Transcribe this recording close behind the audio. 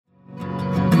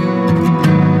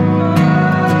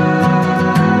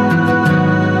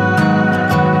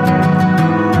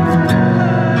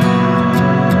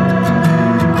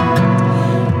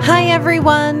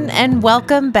and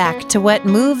welcome back to What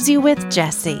Moves You with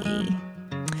Jessie.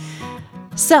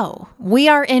 So, we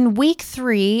are in week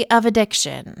 3 of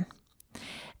addiction.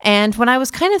 And when I was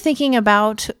kind of thinking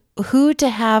about who to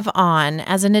have on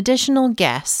as an additional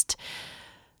guest,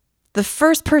 the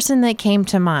first person that came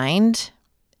to mind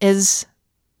is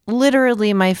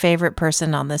literally my favorite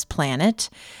person on this planet,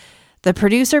 the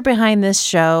producer behind this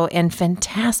show and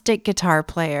fantastic guitar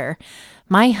player,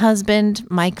 my husband,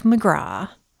 Mike McGraw.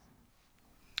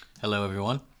 Hello,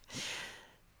 everyone.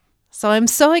 So I'm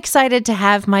so excited to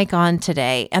have Mike on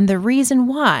today, and the reason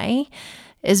why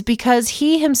is because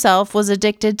he himself was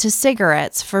addicted to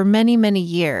cigarettes for many, many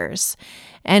years.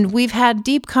 And we've had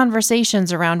deep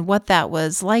conversations around what that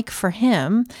was like for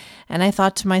him. And I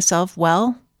thought to myself,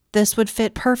 well, this would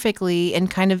fit perfectly in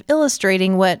kind of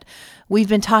illustrating what we've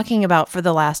been talking about for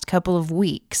the last couple of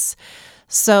weeks.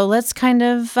 So let's kind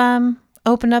of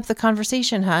open up the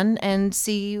conversation, hun, and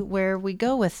see where we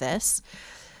go with this.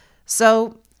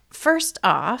 So first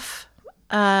off,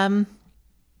 let's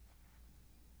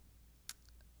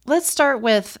start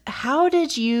with, how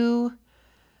did you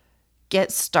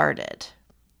get started?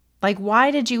 Like, why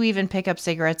did you even pick up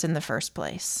cigarettes in the first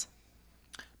place?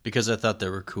 Because I thought they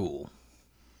were cool.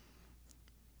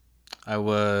 I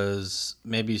was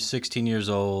maybe 16 years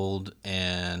old,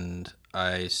 and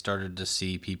I started to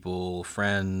see people,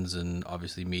 friends, and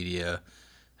obviously media,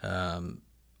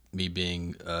 me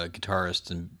being a guitarist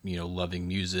and, loving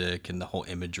music and the whole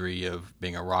imagery of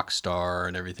being a rock star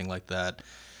and everything like that.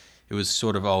 It was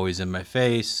sort of always in my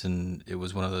face, and it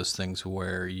was one of those things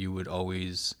where you would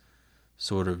always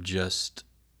sort of just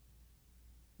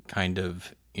kind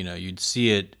of, you'd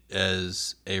see it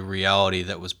as a reality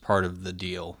that was part of the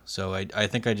deal. So I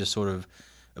think I just sort of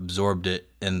absorbed it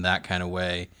in that kind of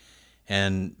way.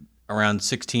 And around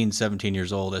 16, 17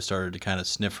 years old, I started to kind of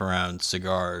sniff around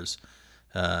cigars.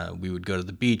 We would go to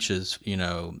the beaches,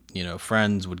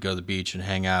 friends would go to the beach and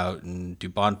hang out and do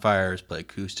bonfires, play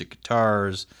acoustic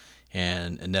guitars,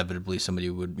 and inevitably somebody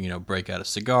would, break out a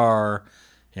cigar.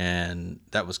 And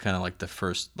that was kind of like the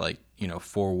first,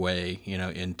 foray,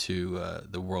 into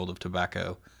the world of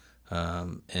tobacco,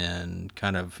 and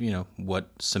kind of, what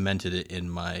cemented it in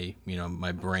my,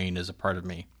 my brain as a part of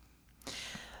me.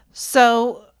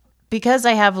 So, because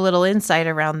I have a little insight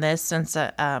around this, since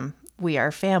we are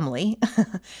family,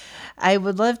 I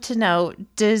would love to know,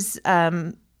 does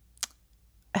I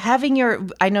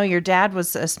know your dad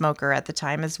was a smoker at the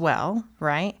time as well,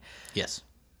 right? Yes.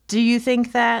 Do you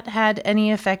think that had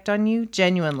any effect on you?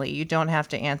 Genuinely, you don't have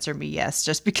to answer me yes,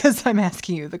 just because I'm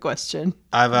asking you the question.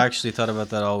 I've actually thought about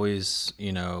that always,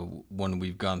 when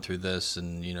we've gone through this,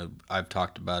 and, I've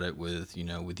talked about it with,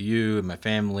 with you and my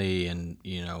family, and,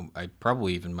 I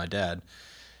probably even my dad.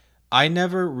 I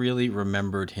never really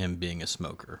remembered him being a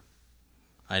smoker.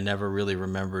 I never really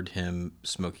remembered him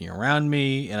smoking around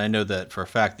me. And I know that for a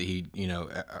fact that he,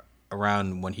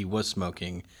 around when he was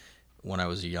smoking, when I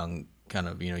was a young, kind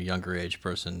of, younger age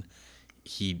person,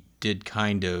 he did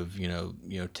kind of,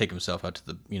 take himself out to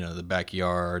the, the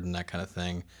backyard and that kind of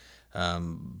thing.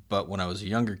 But when I was a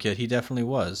younger kid, he definitely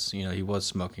was, he was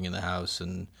smoking in the house.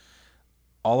 And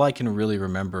all I can really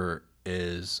remember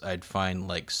is I'd find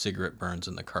like cigarette burns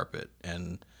in the carpet,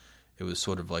 and it was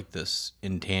sort of like this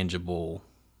intangible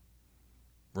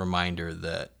reminder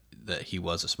that he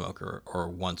was a smoker, or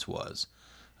once was.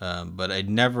 But I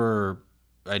never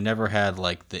had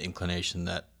like the inclination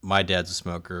that my dad's a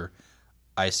smoker,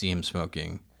 I see him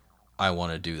smoking, I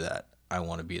want to do that, I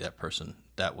want to be that person.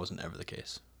 That wasn't ever the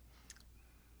case.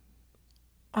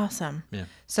 Awesome. Yeah.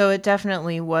 So it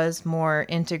definitely was more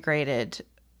integrated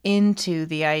into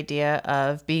the idea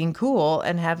of being cool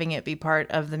and having it be part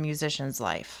of the musician's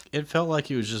life. It felt like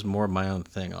it was just more my own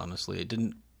thing, honestly. It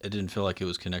didn't feel like it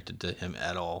was connected to him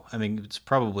at all. I mean, it's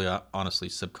probably honestly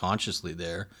subconsciously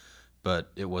there, but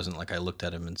it wasn't like I looked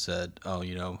at him and said, oh,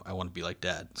 I want to be like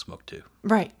Dad and smoke too.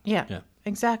 Right. Yeah. Yeah.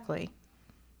 Exactly.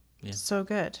 Yeah. So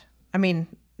good. I mean,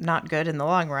 not good in the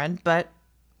long run, but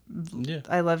yeah.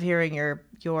 I love hearing your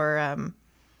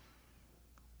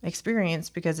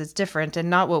experience, because it's different and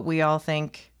not what we all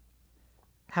think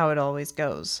how it always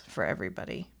goes for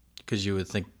everybody. Because you would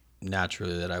think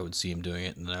naturally that I would see him doing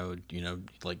it, and I would,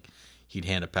 like he'd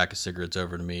hand a pack of cigarettes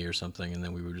over to me or something, and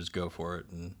then we would just go for it,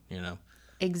 and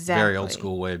Exactly. Very old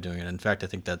school way of doing it. In fact, I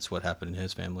think that's what happened in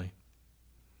his family.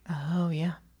 Oh,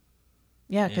 yeah.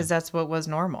 Yeah, because that's what was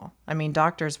normal. I mean,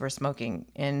 doctors were smoking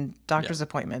in doctor's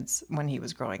appointments when he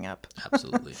was growing up.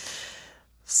 Absolutely.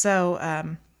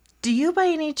 So, do you by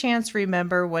any chance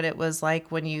remember what it was like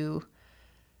when you...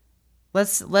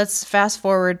 Let's fast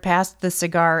forward past the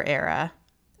cigar era,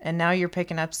 and now you're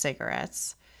picking up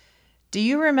cigarettes. Do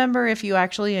you remember if you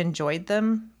actually enjoyed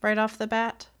them right off the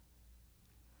bat?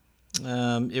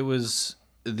 It was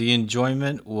the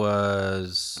enjoyment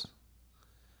was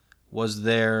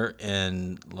there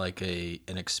in like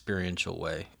an experiential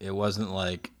way. It wasn't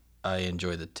like I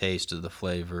enjoy the taste of the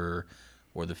flavor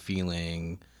or the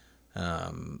feeling,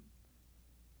 but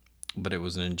it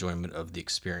was an enjoyment of the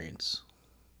experience.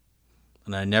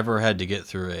 And I never had to get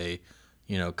through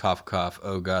cough, cough,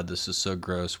 oh God, this is so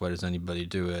gross. Why does anybody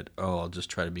do it? Oh, I'll just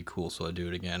try to be cool, so I do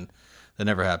it again. That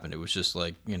never happened. It was just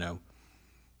like,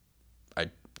 I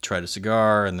tried a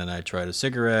cigar and then I tried a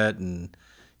cigarette and,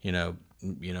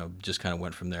 just kind of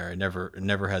went from there. I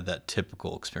never had that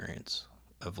typical experience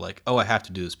of like, oh, I have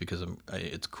to do this because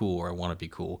it's cool or I want to be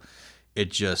cool.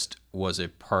 It just was a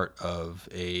part of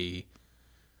a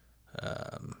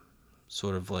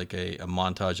sort of like a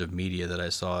montage of media that I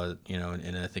saw,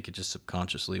 and I think it just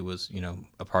subconsciously was,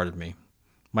 a part of me.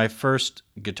 My first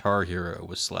guitar hero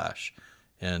was Slash,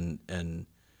 and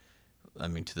I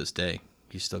mean to this day,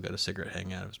 he's still got a cigarette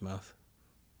hanging out of his mouth.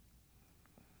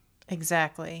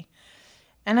 Exactly.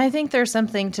 And I think there's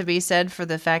something to be said for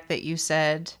the fact that you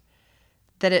said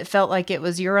that it felt like it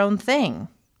was your own thing.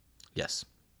 Yes.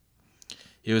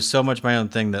 It was so much my own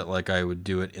thing that like I would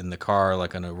do it in the car,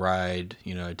 like on a ride,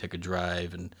 I'd take a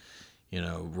drive and,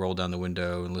 roll down the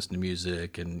window and listen to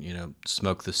music and,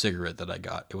 smoke the cigarette that I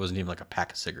got. It wasn't even like a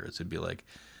pack of cigarettes. It'd be like,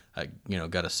 I,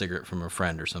 got a cigarette from a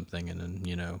friend or something. And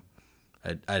then,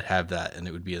 I'd have that and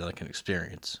it would be like an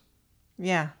experience.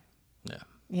 Yeah. Yeah.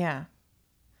 Yeah.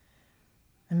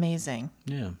 Amazing.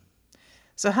 Yeah.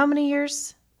 So how many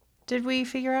years did we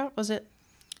figure out? Was it?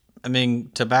 I mean,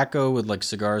 tobacco with like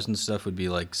cigars and stuff would be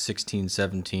like 16,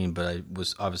 17, but I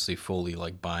was obviously fully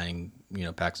like buying,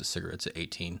 packs of cigarettes at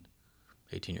 18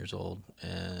 years old.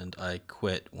 And I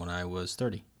quit when I was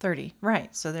 30. 30.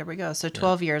 Right. So there we go. So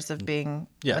 12 years of being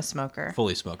a smoker.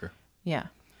 Fully smoker. Yeah.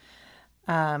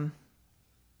 And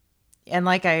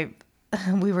like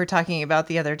we were talking about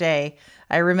the other day,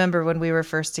 I remember when we were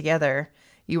first together,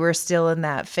 you were still in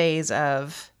that phase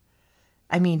of,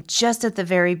 just at the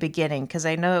very beginning, because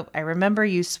I remember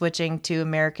you switching to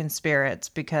American Spirits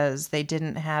because they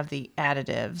didn't have the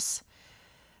additives.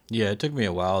 Yeah, it took me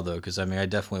a while though, because I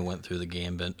definitely went through the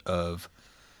gambit of,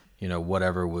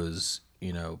 whatever was,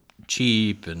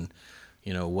 cheap and,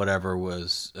 whatever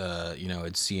was,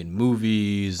 I'd see in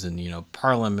movies and,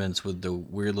 Parliaments with the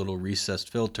weird little recessed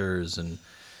filters. And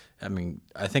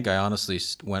I think I honestly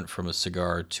went from a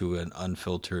cigar to an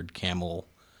unfiltered Camel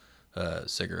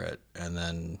cigarette, and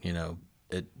then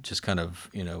it just kind of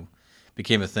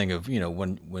became a thing of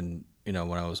when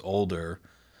I was older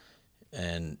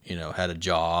and had a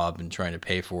job and trying to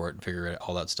pay for it and figure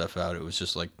all that stuff out. It was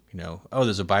just like oh,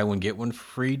 there's a buy one get one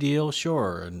free deal,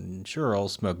 sure, and sure I'll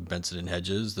smoke Benson and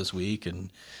Hedges this week,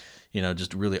 and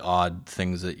just really odd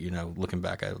things that looking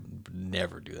back I would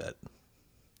never do that.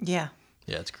 Yeah.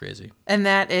 Yeah, it's crazy. And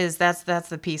that's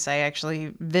the piece I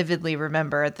actually vividly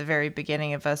remember at the very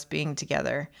beginning of us being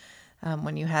together,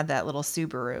 when you had that little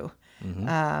Subaru.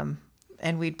 Mm-hmm.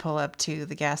 And we'd pull up to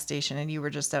the gas station and you were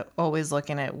just always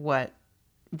looking at what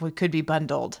could be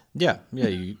bundled. Yeah.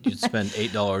 You'd spend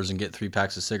 $8 and get 3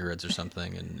 packs of cigarettes or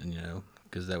something, and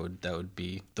because that would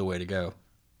be the way to go.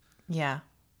 Yeah,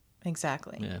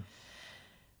 exactly. Yeah.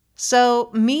 So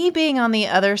me being on the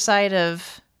other side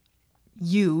of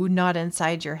you, not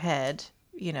inside your head,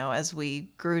 as we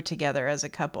grew together as a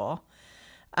couple.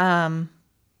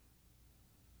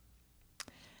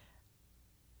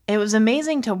 It was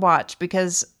amazing to watch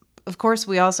because, of course,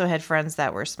 we also had friends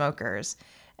that were smokers,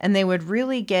 and they would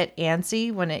really get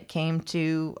antsy when it came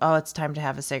to, oh, it's time to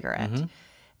have a cigarette. Mm-hmm.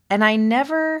 And I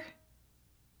never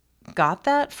got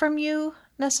that from you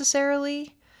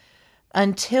necessarily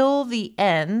until the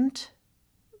end,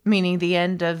 meaning the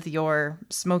end of your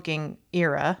smoking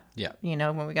era. Yeah.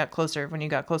 When you got closer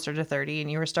to 30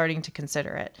 and you were starting to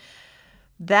consider it.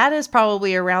 That is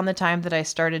probably around the time that I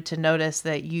started to notice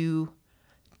that you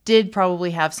did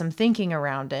probably have some thinking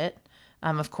around it.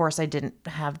 Of course, I didn't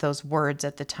have those words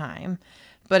at the time,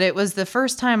 but it was the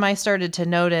first time I started to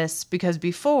notice, because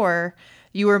before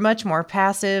you were much more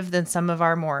passive than some of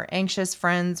our more anxious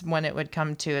friends when it would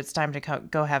come to it's time to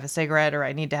go have a cigarette or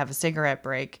I need to have a cigarette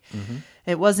break. Mm-hmm.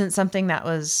 It wasn't something that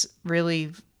was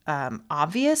really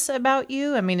obvious about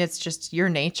you. It's just your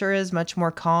nature is much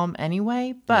more calm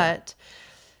anyway, but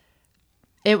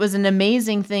It was an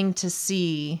amazing thing to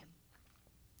see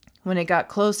when it got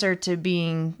closer to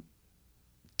being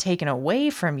taken away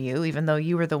from you, even though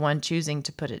you were the one choosing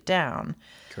to put it down.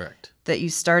 Correct. That you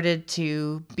started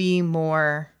to be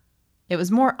more, it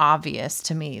was more obvious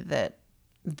to me that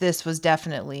this was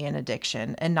definitely an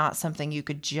addiction and not something you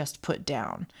could just put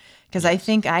down. Because I Yes.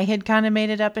 think I had kind of made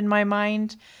it up in my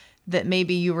mind that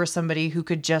maybe you were somebody who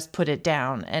could just put it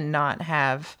down and not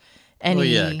have any. Well,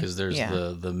 yeah, because there's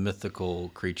yeah. the mythical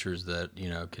creatures that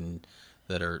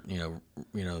that are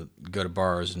go to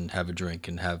bars and have a drink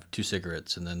and have two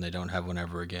cigarettes and then they don't have one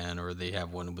ever again, or they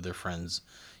have one with their friends,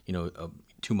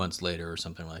 2 months later or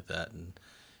something like that. And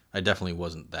I definitely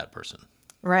wasn't that person.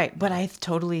 Right. But I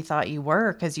totally thought you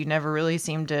were because you never really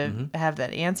seemed to Mm-hmm. have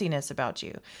that antsiness about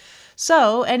you.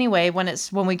 So anyway, when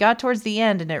we got towards the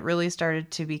end and it really started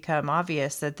to become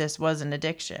obvious that this was an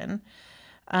addiction,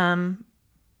 I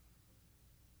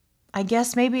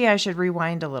guess maybe I should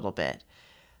rewind a little bit.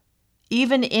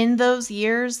 Even in those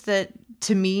years that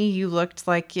to me you looked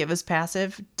like it was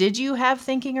passive, did you have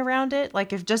thinking around it?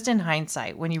 Like if just in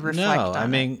hindsight, when you reflect No, I on it.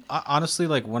 mean, honestly,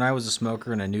 like when I was a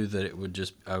smoker and I knew that it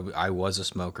would I was a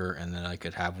smoker and then I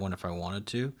could have one if I wanted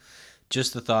to,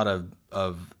 just the thought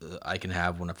of I can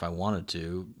have one if I wanted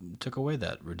to took away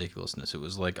that ridiculousness. It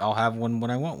was like I'll have one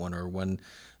when I want one, or when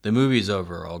the movie's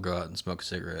over, I'll go out and smoke a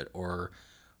cigarette, or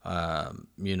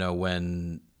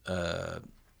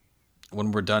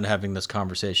when we're done having this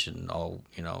conversation, I'll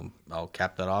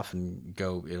cap that off and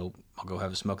I'll go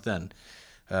have a smoke then.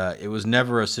 It was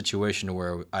never a situation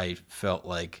where I felt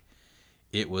like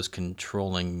it was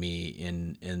controlling me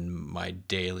in my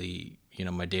daily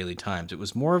times. It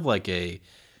was more of like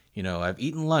I've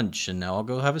eaten lunch and now I'll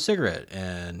go have a cigarette,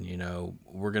 and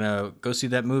we're gonna go see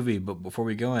that movie, but before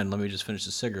we go in, let me just finish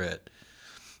the cigarette.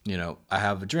 I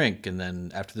have a drink, and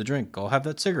then after the drink, I'll have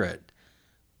that cigarette.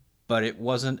 But it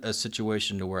wasn't a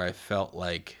situation to where I felt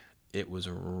like it was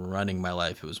running my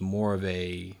life. It was more of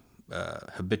a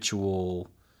habitual,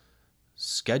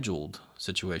 scheduled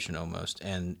situation almost.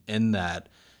 And in that,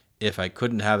 if I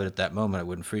couldn't have it at that moment, I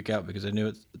wouldn't freak out because I knew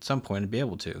at some point I'd be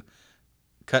able to.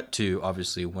 Cut to,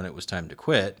 obviously, when it was time to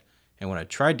quit, and when I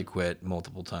tried to quit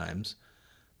multiple times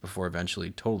before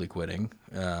eventually totally quitting,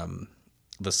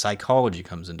 the psychology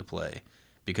comes into play,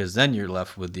 because then you're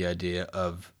left with the idea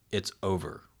of it's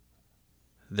over.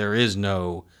 There is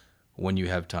no when you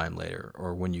have time later,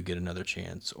 or when you get another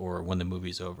chance, or when the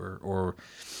movie's over, or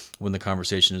when the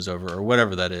conversation is over, or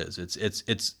whatever that is.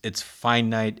 It's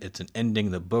finite. It's an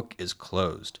ending. The book is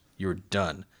closed. You're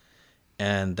done.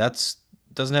 And that's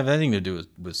doesn't have anything to do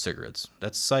with cigarettes.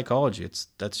 That's psychology.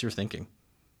 That's your thinking.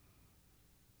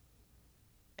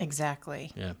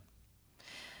 Exactly. Yeah.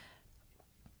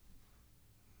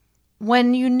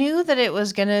 When you knew that it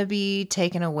was going to be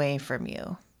taken away from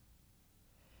you,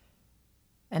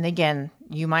 and again,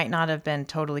 you might not have been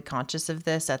totally conscious of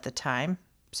this at the time,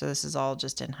 so this is all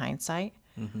just in hindsight.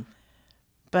 Mm-hmm.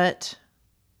 But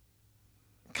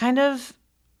kind of,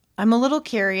 I'm a little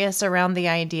curious around the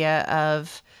idea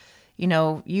of,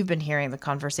 you've been hearing the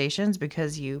conversations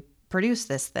because you produce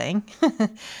this thing.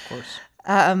 Of course.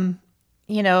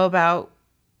 About,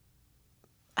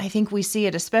 I think we see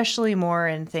it especially more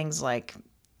in things like,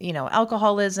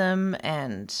 alcoholism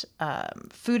and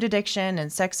food addiction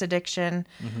and sex addiction.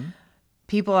 Mm-hmm.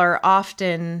 People are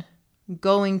often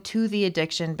going to the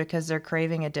addiction because they're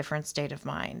craving a different state of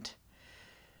mind.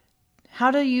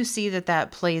 How do you see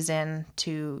that plays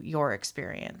into your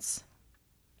experience?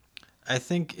 I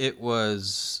think it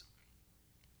was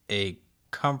a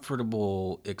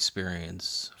comfortable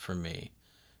experience for me,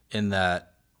 in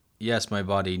that, yes, my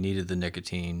body needed the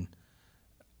nicotine.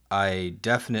 I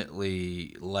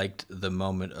definitely liked the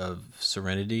moment of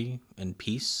serenity and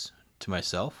peace to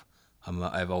myself.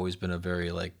 I've always been a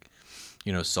very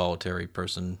solitary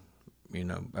person.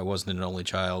 I wasn't an only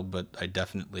child, but I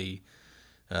definitely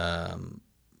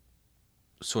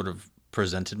sort of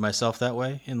presented myself that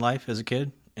way in life as a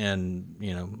kid. And,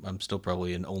 I'm still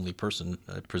probably an only person.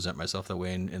 I present myself that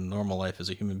way in normal life as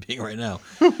a human being right now.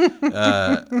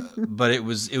 But it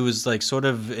was like sort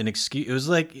of an excuse. It was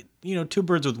like, two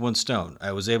birds with one stone.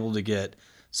 I was able to get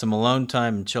some alone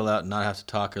time and chill out and not have to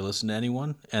talk or listen to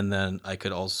anyone. And then I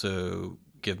could also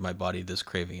give my body this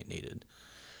craving it needed.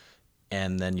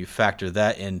 And then you factor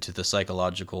that into the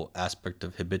psychological aspect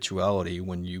of habituality.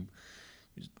 When you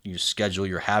schedule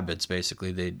your habits,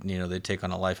 basically they take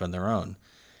on a life on their own.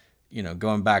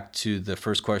 Going back to the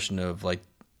first question of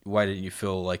why didn't you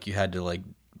feel like you had to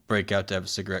break out to have a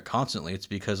cigarette constantly? It's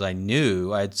because I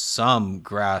knew I had some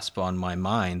grasp on my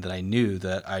mind that I knew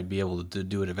that I'd be able to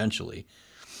do it eventually.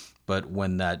 But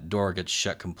when that door gets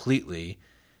shut completely,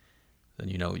 then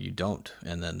you don't,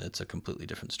 and then it's a completely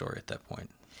different story at that point.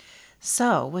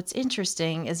 So what's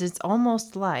interesting is it's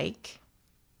almost like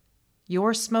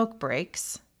your smoke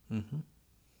breaks Mm-hmm.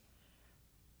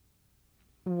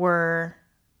 were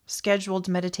scheduled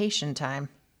meditation time.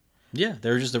 Yeah,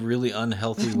 they're just a really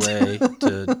unhealthy way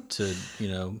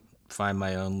to find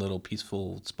my own little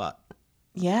peaceful spot.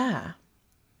 Yeah.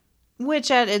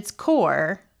 Which at its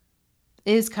core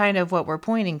is kind of what we're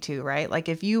pointing to, right? Like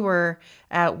if you were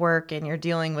at work and you're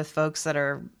dealing with folks that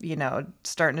are,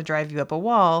 starting to drive you up a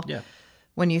wall, Yeah.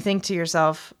 when you think to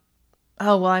yourself,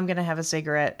 oh, well, I'm going to have a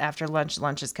cigarette after lunch.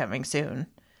 Lunch is coming soon.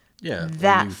 Yeah.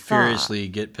 That or you thought. furiously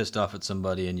get pissed off at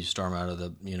somebody and you storm out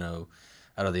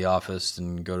of the office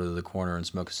and go to the corner and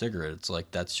smoke a cigarette. It's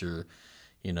like that's your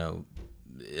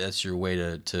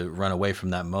way to run away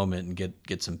from that moment and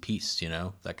get some peace,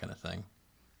 that kind of thing.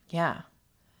 Yeah.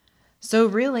 So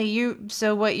really,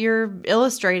 so what you're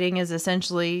illustrating is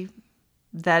essentially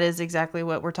that is exactly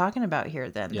what we're talking about here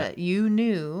then. Yeah. That you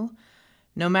knew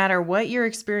no matter what your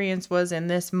experience was in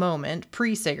this moment,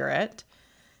 pre-cigarette,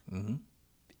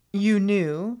 you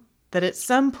knew that at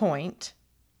some point,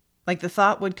 like the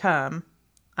thought would come,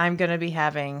 I'm going to be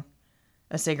having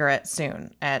a cigarette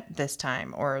soon at this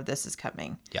time, or this is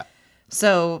coming. Yeah.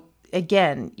 So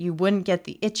again, you wouldn't get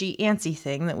the itchy, antsy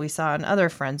thing that we saw in other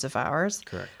friends of ours.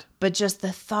 Correct. But just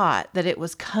the thought that it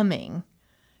was coming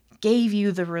gave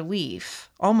you the relief,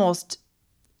 almost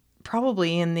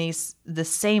probably in the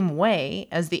same way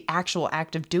as the actual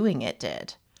act of doing it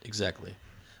did. Exactly.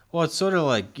 Well, it's sort of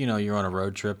like, you're on a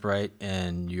road trip, right?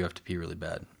 And you have to pee really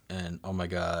bad. And, oh my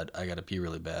God, I got to pee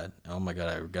really bad. Oh my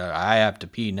God, I have to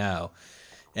pee now.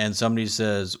 And somebody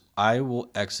says, I will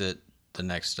exit the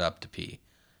next stop to pee.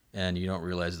 And you don't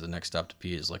realize that the next stop to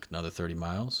pee is like another 30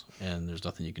 miles and there's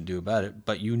nothing you can do about it.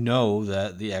 But you know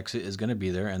that the exit is going to be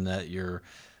there and that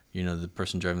the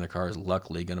person driving the car is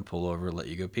luckily going to pull over and let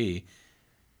you go pee.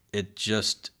 It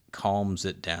just calms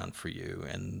it down for you.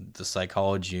 And the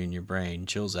psychology in your brain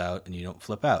chills out and you don't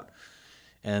flip out.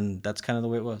 And that's kind of the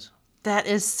way it was. That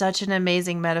is such an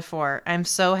amazing metaphor. I'm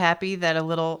so happy that a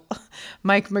little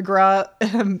Mike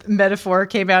McGraw metaphor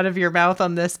came out of your mouth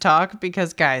on this talk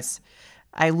because, guys,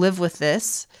 I live with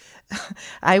this.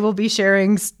 I will be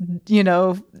sharing,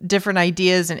 different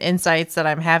ideas and insights that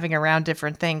I'm having around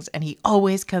different things. And he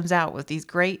always comes out with these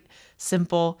great,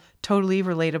 simple, totally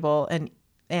relatable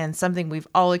and something we've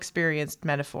all experienced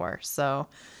metaphor. So,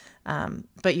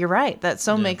 but you're right. That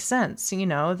makes sense. You've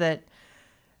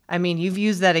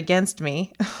used that against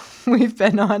me. We've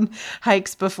been on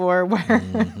hikes before where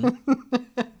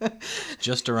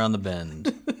just around the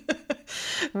bend.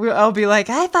 I'll be like,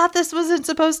 I thought this wasn't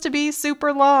supposed to be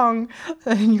super long.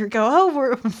 And you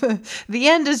go, the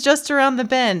end is just around the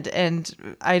bend.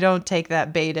 And I don't take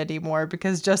that bait anymore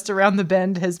because just around the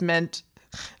bend has meant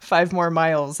 5 more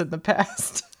miles in the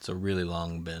past. It's a really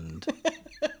long bend.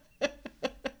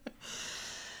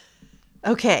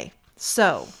 Okay,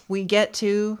 so we get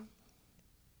to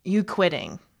you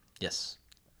quitting. Yes.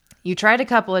 You tried a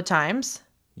couple of times.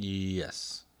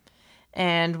 Yes.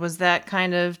 And was that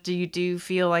kind of, do you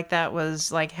feel like that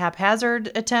was like haphazard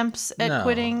attempts at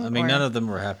quitting? I mean, none of them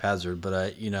were haphazard,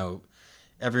 but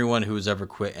everyone who has ever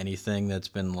quit anything that's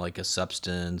been like a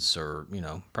substance or,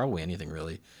 probably anything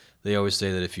really, they always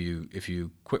say that if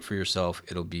you quit for yourself,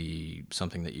 it'll be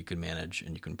something that you can manage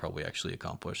and you can probably actually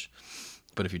accomplish.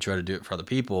 But if you try to do it for other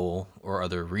people or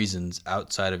other reasons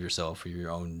outside of yourself or your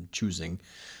own choosing,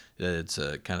 it's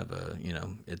a kind of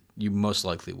you most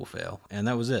likely will fail. And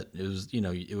that was it.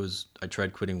 It was, I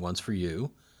tried quitting once for you.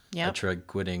 Yep. I tried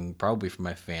quitting probably for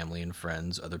my family and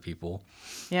friends, other people.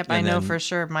 Yep. And I know for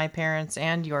sure my parents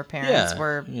and your parents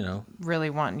were, really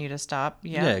wanting you to stop.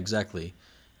 Yeah. Yeah, exactly.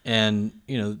 And,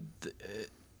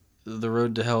 the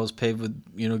road to hell is paved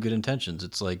with, good intentions.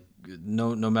 It's like,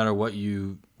 no matter what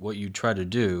you try to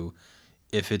do,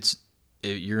 if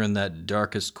you're in that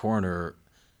darkest corner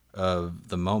of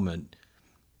the moment,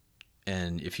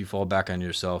 and if you fall back on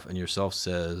yourself and yourself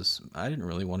says, I didn't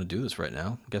really want to do this right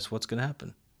now, guess what's going to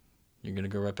happen? You're going to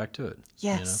go right back to it.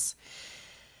 Yes.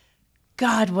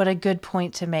 God, what a good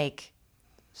point to make.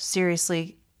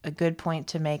 Seriously, a good point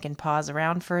to make, and pause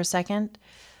around for a second.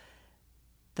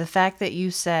 The fact that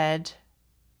you said,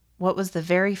 what was the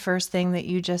very first thing that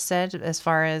you just said as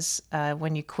far as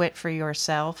when you quit for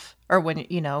yourself, or when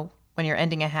you're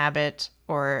ending a habit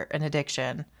or an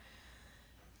addiction?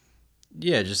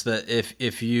 Yeah, just that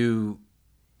if you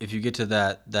get to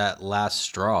that last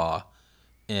straw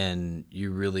and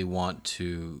you really want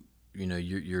to,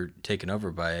 you're taken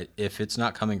over by it. If it's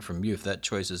not coming from you, if that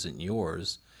choice isn't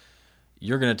yours,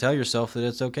 you're going to tell yourself that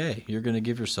it's okay. You're going to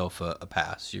give yourself a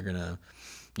pass. You're going to,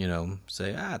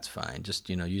 say, it's fine. Just,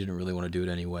 you didn't really want to do it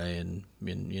anyway. And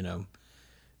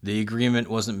the agreement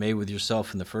wasn't made with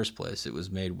yourself in the first place. It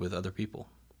was made with other people.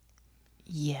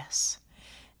 Yes.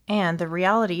 And the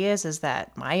reality is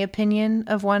that my opinion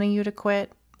of wanting you to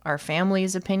quit our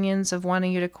family's opinions of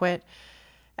wanting you to quit,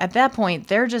 at that point,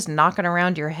 they're just knocking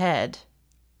around your head.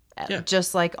 Yeah.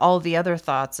 Just like all the other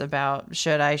thoughts about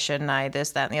should I, shouldn't I,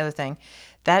 this, that, and the other thing.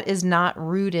 That is not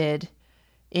rooted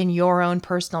in your own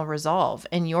personal resolve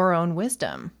and your own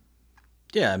wisdom.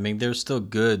 Yeah, I mean, there's still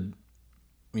good,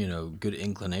 good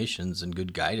inclinations and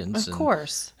good guidance. Of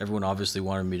course. And everyone obviously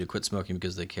wanted me to quit smoking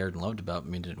because they cared and loved about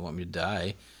me and didn't want me to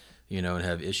die, and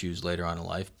have issues later on in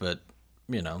life. But,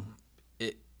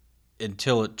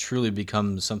 until it truly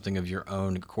becomes something of your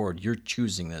own accord, you're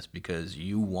choosing this because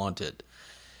you want it.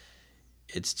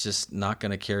 It's just not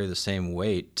going to carry the same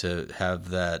weight to have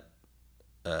that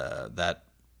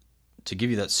to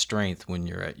give you that strength when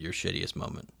you're at your shittiest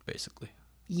moment, basically.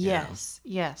 Yes,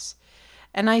 yes.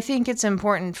 And I think it's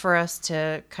important for us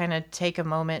to kind of take a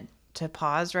moment to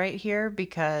pause right here,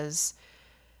 because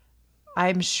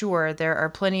I'm sure there are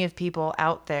plenty of people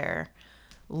out there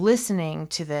listening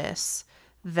to this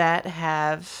that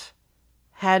have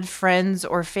had friends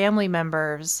or family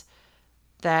members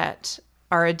that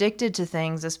are addicted to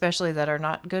things, especially that are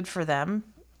not good for them.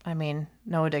 I mean,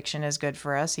 no addiction is good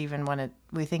for us, even when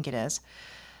we think it is.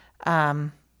 Yeah.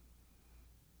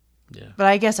 But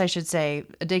I guess I should say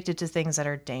addicted to things that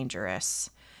are dangerous.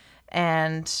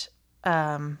 And,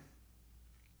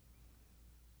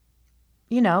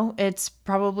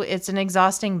 it's an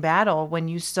exhausting battle when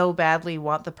you so badly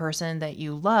want the person that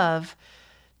you love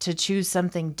to choose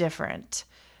something different.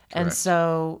 Correct. And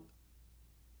so,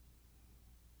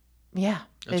 yeah.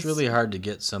 It's really hard to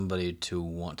get somebody to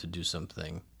want to do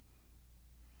something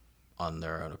on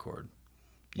their own accord.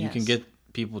 You can get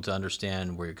people to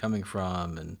understand where you're coming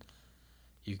from, and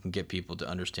you can get people to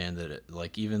understand that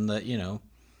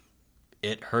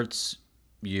it hurts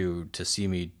you to see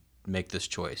me make this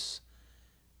choice.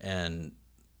 And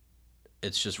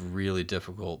it's just really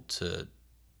difficult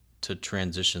to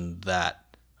transition that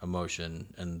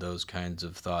emotion and those kinds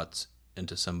of thoughts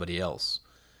into somebody else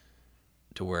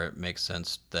to where it makes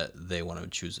sense that they want to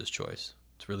choose this choice.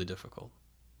 It's really difficult.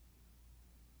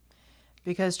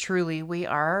 Because truly, we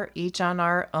are each on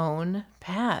our own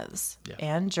paths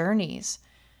and journeys.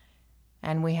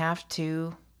 And we have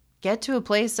to get to a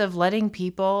place of letting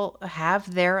people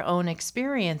have their own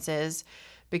experiences,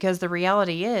 because the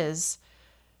reality is,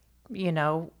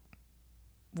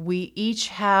 we each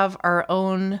have our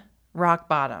own rock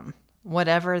bottom,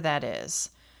 whatever that is.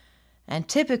 And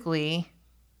typically,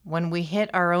 when we hit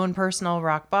our own personal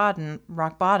rock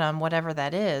bottom, whatever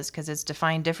that is, because it's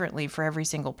defined differently for every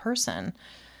single person,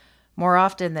 more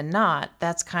often than not,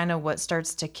 that's kind of what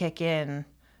starts to kick in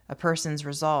a person's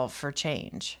resolve for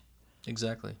change.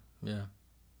 Exactly. Yeah.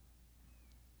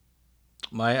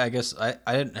 I guess I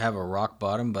didn't have a rock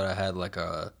bottom, but I had like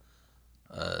a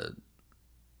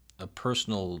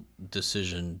personal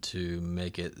decision to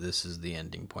make it. This is the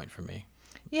ending point for me.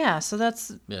 Yeah, so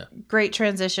that's great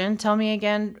transition. Tell me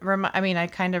again.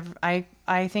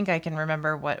 I think I can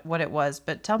remember what it was,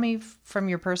 but tell me from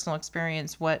your personal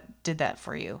experience, what did that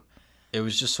for you? It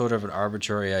was just sort of an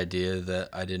arbitrary idea that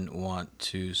I didn't want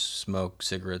to smoke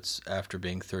cigarettes after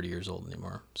being 30 years old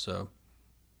anymore. So,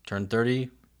 turned 30,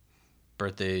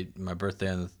 my birthday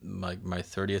on my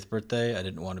 30th birthday, I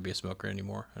didn't want to be a smoker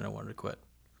anymore, and I wanted to quit.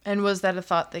 And was that a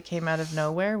thought that came out of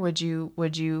nowhere? Would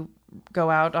you go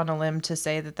out on a limb to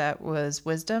say that was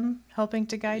wisdom helping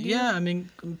to guide you? Yeah, I mean,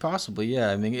 possibly. Yeah,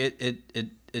 I mean,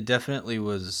 it definitely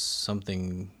was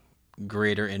something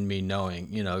greater in me knowing,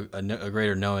 a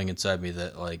greater knowing inside me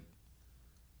that like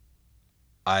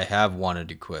I have wanted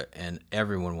to quit, and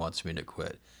everyone wants me to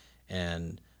quit,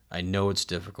 and I know it's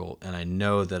difficult, and I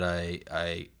know that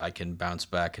I can bounce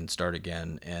back and start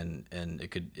again, and it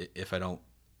could, if I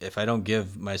don't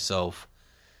give myself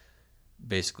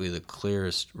basically the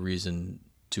clearest reason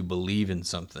to believe in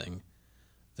something,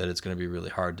 that it's going to be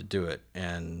really hard to do it.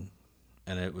 And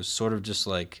it was sort of just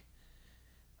like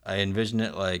I envisioned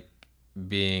it like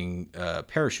being a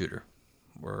parachuter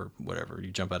or whatever.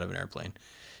 You jump out of an airplane.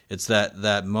 It's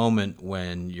that moment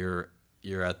when you're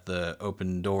at the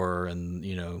open door, and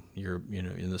you're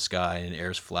in the sky and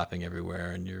air's flapping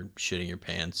everywhere, and you're shitting your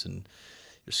pants and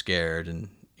you're scared, and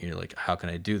you're like, how can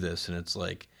I do this? And it's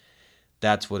like,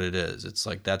 that's what it is. It's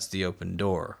like, that's the open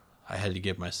door. I had to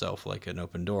give myself like an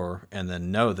open door, and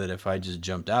then know that if I just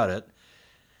jumped out it,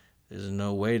 there's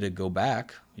no way to go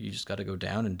back. You just got to go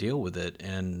down and deal with it.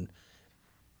 And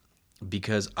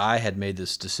because I had made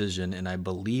this decision and I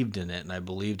believed in it and I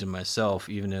believed in myself,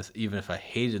 even if I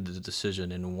hated the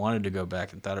decision and wanted to go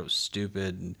back and thought it was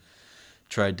stupid and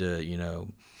tried to,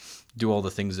 do all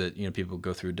the things that, people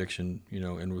go through addiction,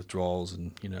 and withdrawals,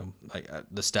 and,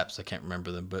 the steps. I can't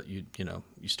remember them, but you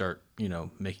start,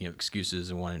 making excuses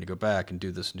and wanting to go back and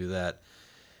do this and do that.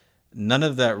 None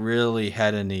of that really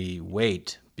had any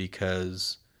weight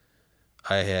because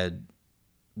I had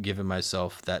given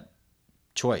myself that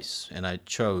choice, and I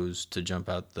chose to jump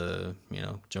out the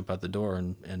door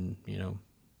and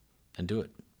do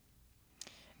it.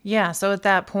 Yeah. So at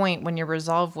that point, when your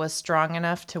resolve was strong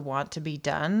enough to want to be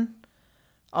done,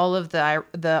 all of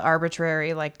the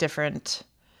arbitrary, like, different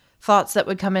thoughts that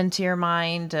would come into your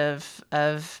mind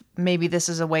of maybe this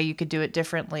is a way you could do it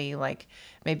differently. Like,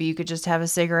 maybe you could just have a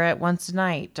cigarette once a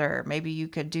night, or maybe you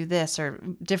could do this, or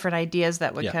different ideas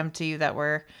that would come to you that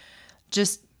were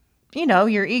just,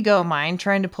 your ego mind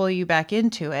trying to pull you back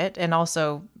into it. And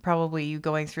also probably you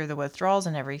going through the withdrawals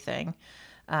and everything.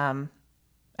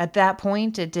 At that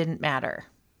point, it didn't matter.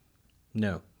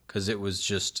 No, because it was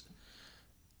just,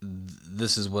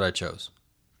 this is what I chose.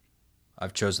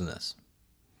 I've chosen this.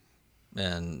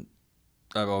 And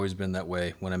I've always been that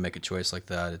way. When I make a choice like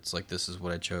that, it's like, this is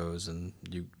what I chose, and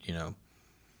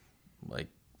like,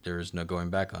 there is no going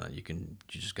back on it. You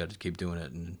just got to keep doing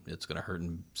it, and it's going to hurt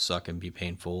and suck and be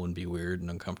painful and be weird and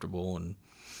uncomfortable, and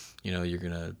you're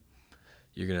going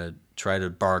to try to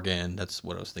bargain. That's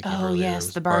what I was thinking earlier. Oh,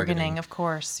 yes, the bargaining, of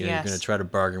course. Yes. You're going to try to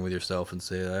bargain with yourself and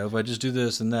say, if I just do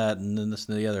this and that and then this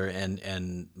and the other.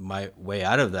 And my way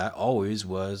out of that always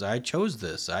was, I chose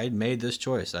this. I made this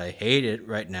choice. I hate it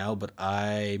right now, but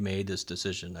I made this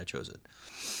decision. I chose it.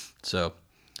 So,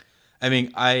 I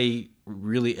mean, I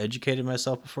really educated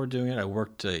myself before doing it. I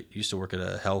used to work at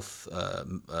a health,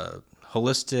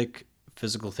 holistic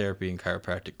physical therapy and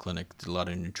chiropractic clinic. Did a lot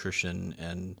of nutrition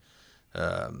and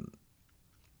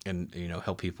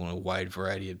help people in a wide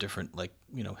variety of different, like,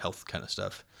 health kind of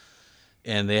stuff.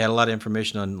 And they had a lot of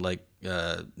information on, like,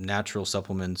 natural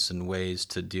supplements and ways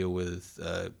to deal with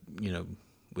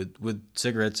with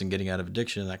cigarettes and getting out of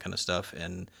addiction and that kind of stuff.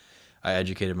 And I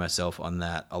educated myself on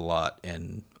that a lot,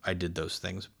 and I did those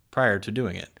things prior to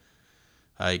doing it.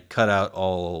 I cut out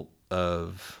all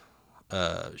of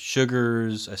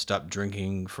sugars. I stopped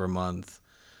drinking for a month.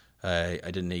 I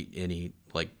didn't eat any,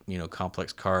 like,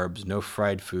 complex carbs, no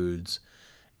fried foods.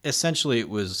 Essentially, it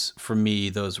was, for me,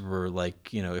 those were, like,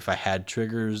 if I had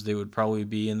triggers, they would probably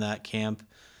be in that camp.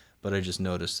 But I just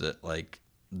noticed that, like,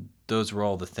 those were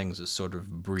all the things that sort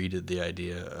of breeded the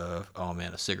idea of, oh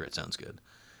man, a cigarette sounds good.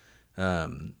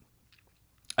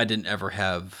 I didn't ever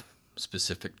have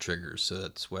specific triggers, so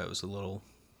that's why it was a little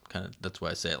that's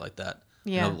why I say it like that.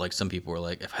 Yeah. Like, some people were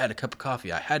like, if I had a cup of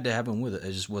coffee, I had to have one with it.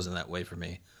 It just wasn't that way for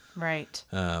me. Right.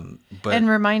 But and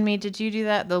remind me, did you do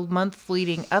that the month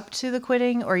leading up to the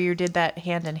quitting, or you did that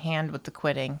hand in hand with the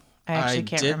quitting? I actually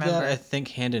can't remember. I did that, I think,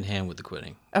 hand in hand with the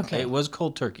quitting. Okay. It was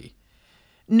cold turkey.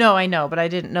 No, I know, but I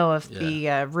didn't know if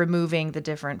the removing the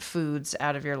different foods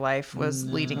out of your life was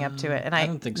leading up to it. And I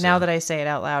don't think so. Now that I say it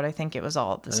out loud, I think it was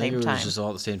all at the same time. It was just all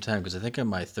at the same time, because I think on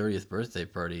my 30th birthday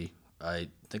party, I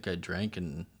think I drank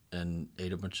and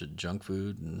ate a bunch of junk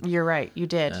food. And you're right, you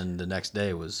did. And the next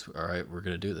day was, all right, we're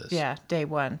going to do this. Yeah, day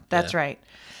one. That's right.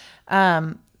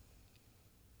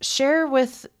 Share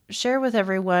with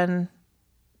everyone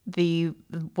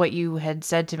what you had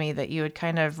said to me that you had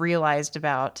kind of realized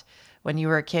about when you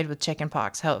were a kid with chicken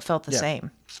pox, how it felt the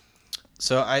same.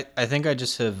 So I think I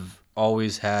just have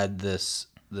always had this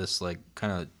like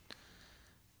kind of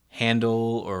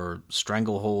handle or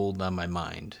stranglehold on my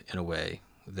mind in a way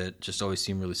that just always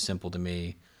seemed really simple to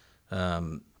me.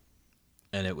 And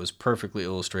it was perfectly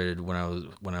illustrated when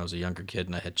I was a younger kid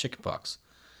and I had chicken pox,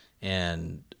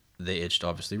 and they itched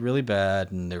obviously really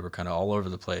bad, and they were kind of all over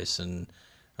the place. And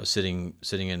I was sitting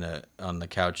on the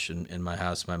couch in my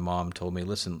house. My mom told me,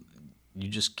 listen, you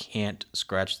just can't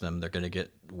scratch them. They're going to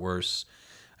get worse.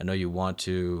 I know you want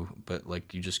to, but,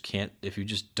 like, you just can't. If you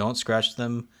just don't scratch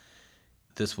them,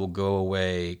 this will go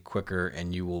away quicker,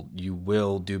 and you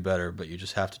will do better, but you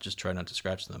just have to just try not to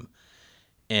scratch them.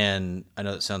 And I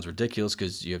know that sounds ridiculous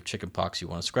because you have chicken pox, you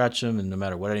want to scratch them, and no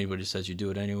matter what anybody says, you do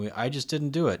it anyway. I just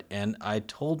didn't do it. And I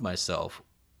told myself,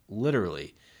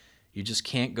 literally, you just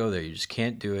can't go there. You just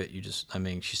can't do it.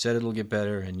 She said it'll get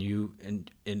better,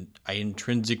 and I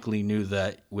intrinsically knew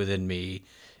that within me.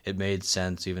 It made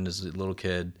sense, even as a little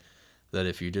kid, that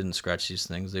if you didn't scratch these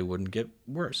things, they wouldn't get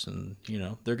worse. And,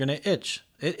 they're going to itch.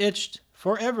 It itched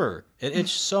forever. It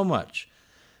itched so much.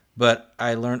 But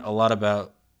I learned a lot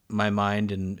about my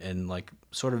mind and like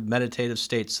sort of meditative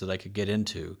states that I could get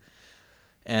into.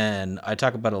 And I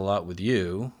talk about it a lot with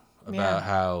you about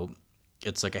how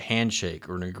it's like a handshake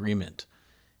or an agreement.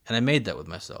 And I made that with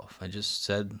myself. I just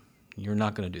said, you're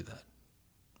not going to do that.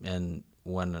 And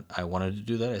when I wanted to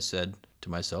do that, I said to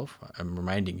myself, I'm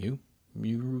reminding you,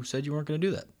 you said you weren't going to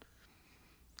do that.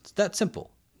 It's that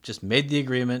simple. Just made the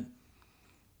agreement,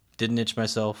 didn't itch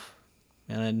myself,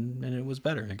 and it was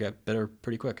better. It got better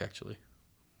pretty quick, actually.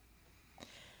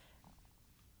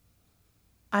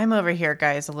 I'm over here,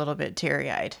 guys, a little bit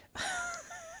teary-eyed.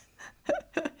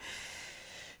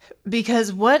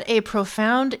 Because what a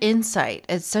profound insight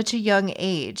at such a young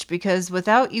age, because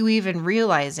without you even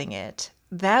realizing it,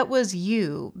 that was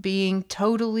you being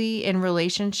totally in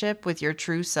relationship with your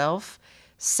true self,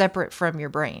 separate from your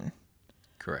brain.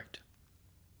 Correct.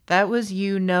 That was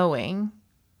you knowing,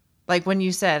 like when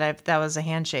you said that was a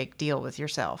handshake deal with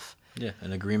yourself. Yeah,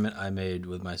 an agreement I made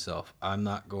with myself. I'm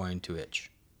not going to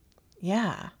itch.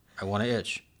 Yeah. I want to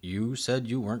itch. You said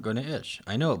you weren't going to itch.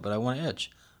 I know, but I want to itch.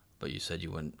 But you said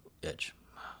you wouldn't itch.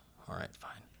 All right,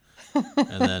 fine.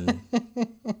 And then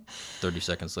 30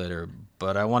 seconds later,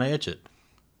 but I want to itch it.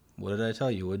 What did I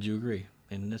tell you? Would you agree?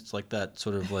 And it's like that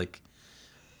sort of like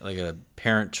a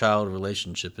parent-child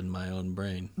relationship in my own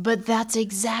brain. But that's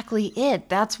exactly it.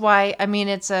 That's why, I mean,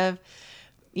 it's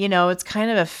it's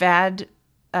kind of a fad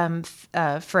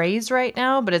phrase right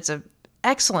now, but it's an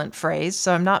excellent phrase,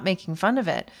 so I'm not making fun of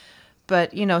it.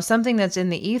 But, something that's in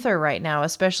the ether right now,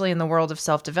 especially in the world of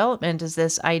self-development, is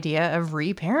this idea of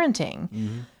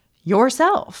reparenting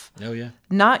yourself. Oh, yeah.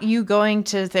 Not you going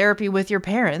to therapy with your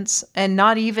parents and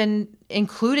not even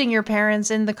including your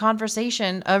parents in the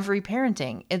conversation of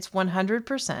reparenting. It's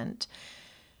 100%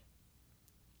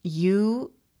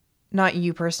 you, not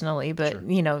you personally, but,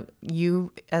 Sure.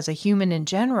 You as a human in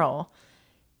general,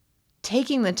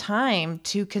 taking the time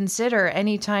to consider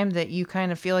any time that you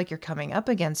kind of feel like you're coming up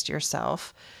against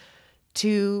yourself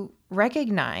to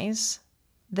recognize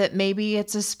that maybe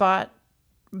it's a spot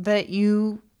that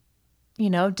you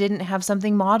didn't have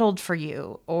something modeled for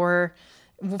you, or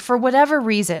for whatever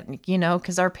reason,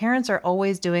 because our parents are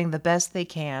always doing the best they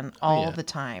can all the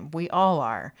time. We all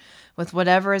are, with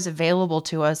whatever is available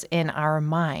to us in our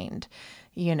mind,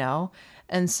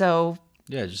 and so.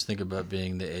 Yeah, just think about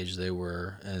being the age they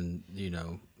were and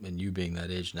you being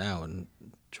that age now and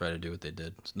try to do what they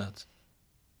did. It's nuts.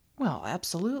 Well,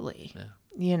 absolutely.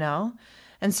 Yeah.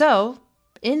 And so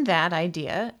in that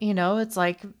idea, it's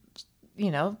like,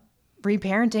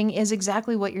 reparenting is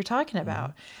exactly what you're talking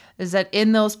about. Is that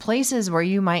in those places where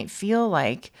you might feel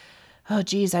like, oh,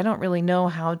 geez, I don't really know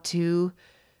how to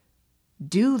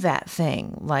do that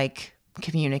thing, like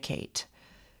communicate.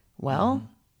 Well,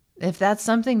 if that's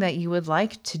something that you would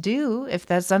like to do, if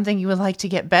that's something you would like to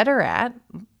get better at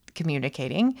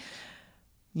communicating,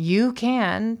 you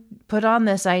can put on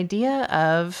this idea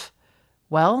of,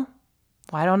 well,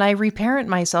 why don't I reparent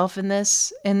myself in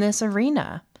this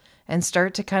arena and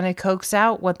start to kind of coax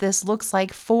out what this looks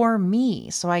like for me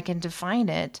so I can define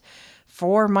it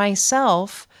for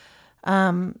myself,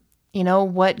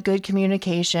 what good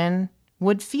communication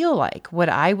would feel like, what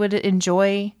I would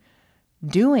enjoy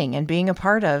doing and being a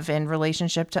part of in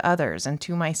relationship to others and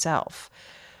to myself.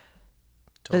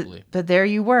 Totally. But there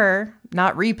you were,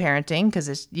 not reparenting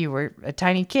because you were a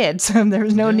tiny kid, so there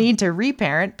was no need to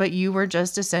reparent, but you were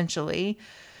just essentially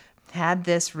had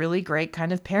this really great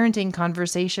kind of parenting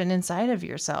conversation inside of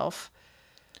yourself.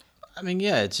 I mean,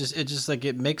 yeah, it's just like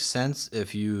it makes sense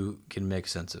if you can make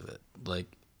sense of it. Like,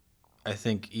 I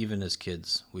think even as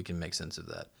kids, we can make sense of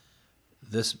that.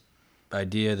 This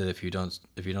idea that if you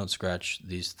don't scratch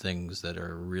these things that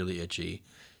are really itchy,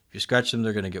 if you scratch them,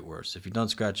 they're going to get worse. If you don't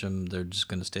scratch them, they're just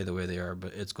going to stay the way they are,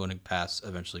 but it's going to pass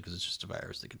eventually because it's just a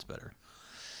virus that gets better.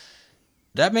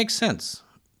 That makes sense.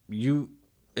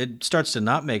 It starts to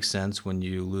not make sense when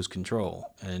you lose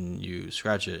control and you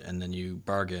scratch it and then you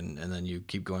bargain and then you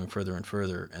keep going further and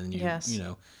further and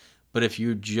but if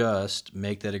you just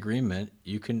make that agreement,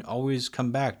 you can always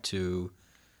come back to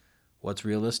what's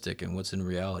realistic and what's in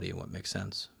reality and what makes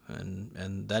sense.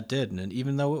 And that did. And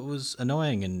even though it was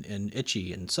annoying and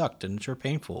itchy and sucked and sure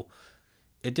painful,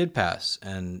 it did pass.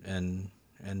 And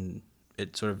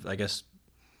it sort of, I guess,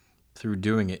 through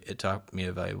doing it, it taught me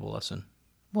a valuable lesson.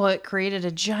 Well, it created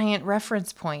a giant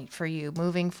reference point for you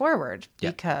moving forward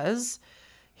because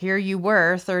here you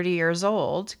were 30 years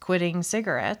old, quitting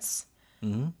cigarettes,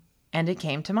 and it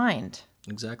came to mind.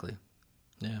 Exactly.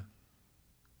 Yeah.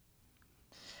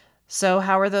 So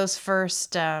how were those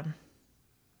first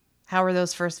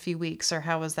few weeks, or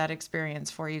how was that experience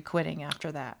for you quitting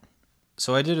after that?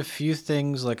 So I did a few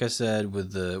things, like I said,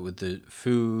 with the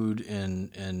food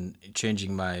and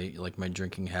changing my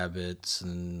drinking habits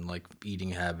and like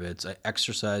eating habits. I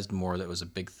exercised more. That was a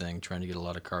big thing, trying to get a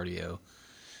lot of cardio,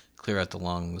 clear out the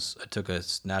lungs. I took a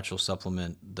natural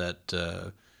supplement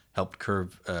that helped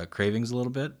curb cravings a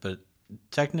little bit, but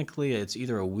technically it's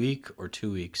either a week or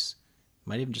 2 weeks,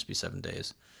 might even just be 7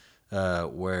 days,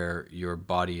 where your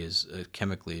body is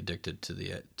chemically addicted to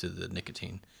the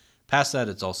nicotine. Past that,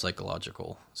 it's all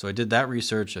psychological. So I did that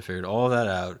research. I figured all that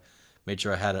out, made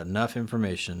sure I had enough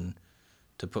information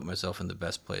to put myself in the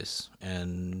best place.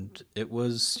 And it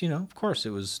was, of course, it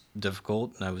was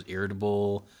difficult, and I was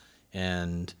irritable,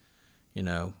 and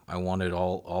I wanted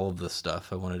all of the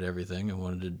stuff. I wanted everything. I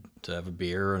wanted to have a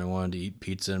beer, and I wanted to eat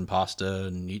pizza and pasta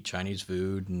and eat Chinese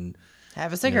food and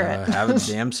have a cigarette. Have a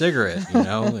damn cigarette,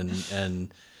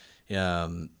 and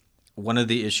one of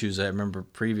the issues I remember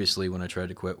previously when I tried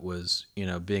to quit was,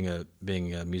 being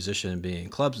a musician and being in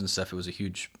clubs and stuff. It was a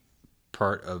huge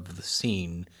part of the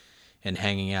scene and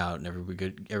hanging out, and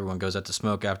everyone goes out to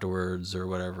smoke afterwards or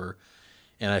whatever.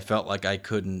 And I felt like I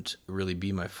couldn't really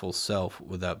be my full self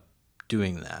without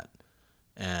doing that.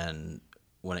 And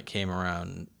when it came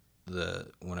around,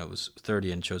 when I was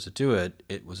 30 and chose to do it,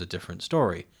 it was a different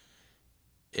story.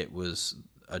 It was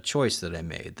a choice that I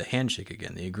made, the handshake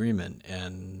again, the agreement,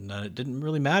 and it didn't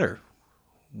really matter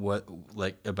what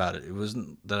about it. It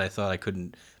wasn't that I thought I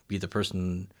couldn't be the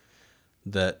person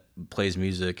that plays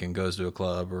music and goes to a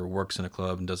club or works in a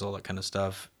club and does all that kind of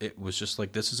stuff. It was just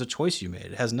like, this is a choice you made.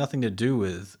 It has nothing to do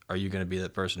with, are you going to be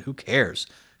that person? Who cares?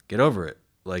 Get over it.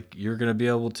 Like, you're going to be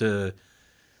able to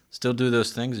still do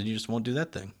those things, and you just won't do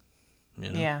that thing.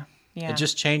 Yeah. It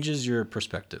just changes your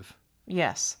perspective.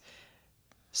 Yes.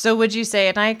 So would you say,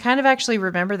 and I kind of actually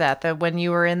remember that when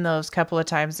you were in those couple of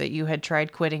times that you had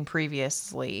tried quitting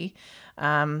previously,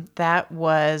 that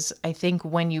was, I think,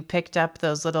 when you picked up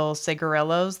those little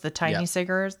cigarillos, the tiny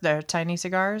cigars.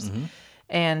 Mm-hmm.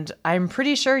 And I'm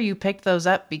pretty sure you picked those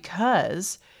up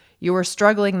because you were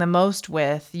struggling the most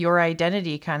with your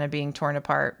identity kind of being torn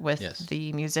apart with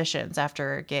the musicians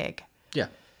after a gig. Yeah.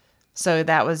 So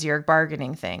that was your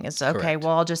bargaining thing. It's okay, Correct.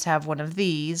 Well, I'll just have one of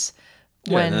these.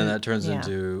 And then that turns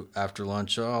into, after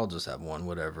lunch, I'll just have one,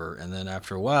 whatever. And then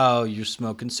after a while, you're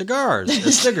smoking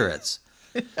cigarettes.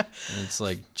 And it's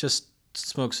like, just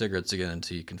smoke cigarettes again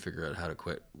until you can figure out how to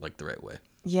quit the right way.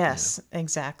 Yes,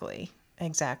 exactly.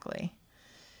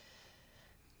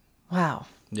 Wow.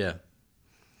 Yeah.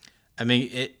 I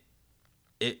mean,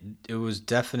 it was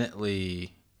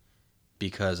definitely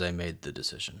because I made the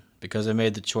decision, because I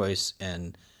made the choice,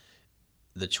 and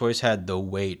the choice had the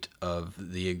weight of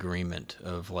the agreement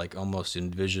of almost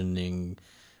envisioning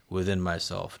within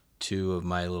myself two of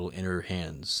my little inner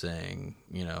hands saying,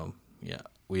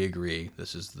 we agree.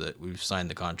 We've signed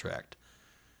the contract.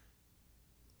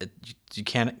 You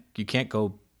can't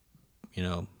go,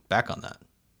 back on that.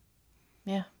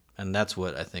 Yeah. And that's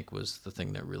what I think was the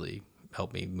thing that really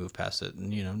helped me move past it.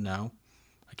 And, now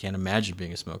I can't imagine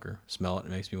being a smoker. Smell it,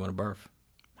 it makes me want to barf.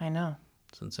 I know.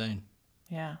 It's insane.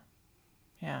 Yeah.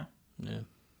 Yeah.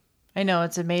 I know,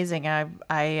 it's amazing.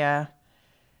 I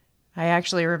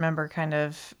actually remember kind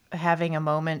of having a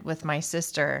moment with my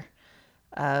sister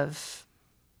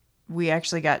we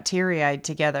actually got teary-eyed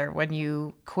together when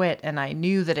you quit, and I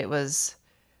knew that it was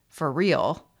for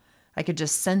real. I could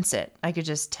just sense it. I could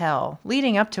just tell.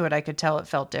 Leading up to it, I could tell it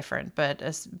felt different, but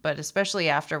especially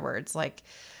afterwards,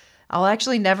 I'll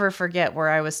actually never forget where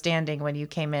I was standing when you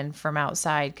came in from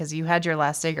outside, because you had your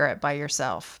last cigarette by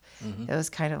yourself. Mm-hmm. It was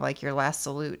kind of like your last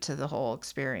salute to the whole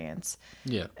experience.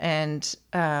 Yeah. And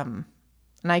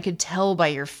I could tell by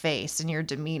your face and your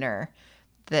demeanor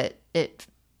that it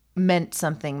meant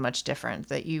something much different,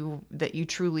 that you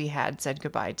truly had said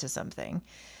goodbye to something.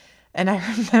 And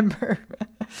I remember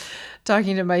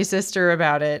talking to my sister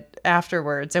about it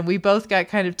afterwards, and we both got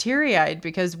kind of teary-eyed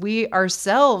because we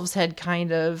ourselves had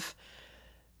kind of,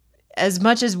 as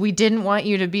much as we didn't want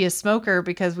you to be a smoker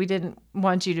because we didn't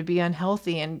want you to be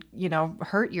unhealthy and,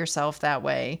 hurt yourself that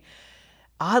way,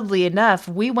 oddly enough,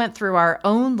 we went through our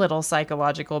own little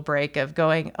psychological break of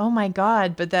going, oh my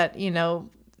God, but that,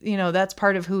 that's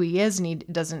part of who he is, and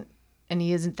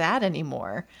he isn't that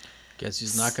anymore. Guess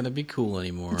he's not going to be cool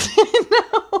anymore.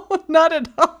 No, not at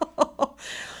all.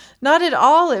 Not at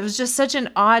all. It was just such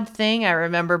an odd thing I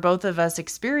remember both of us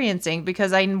experiencing,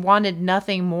 because I wanted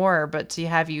nothing more but to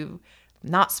have you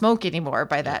not smoke anymore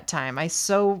by that time. I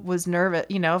so was nervous.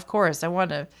 Of course, I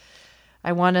want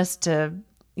us to,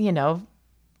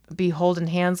 be holding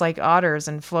hands like otters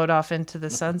and float off into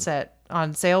the sunset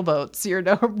on sailboats,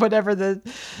 whatever the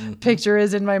picture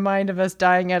is in my mind of us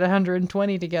dying at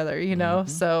 120 together, Mm-hmm.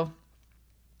 So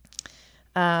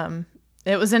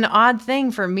it was an odd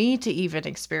thing for me to even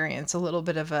experience a little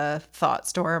bit of a thought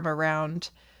storm around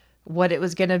what it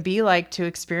was going to be like to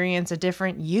experience a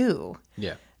different you.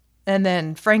 Yeah. And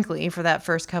then, frankly, for that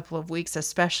first couple of weeks,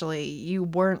 especially, you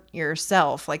weren't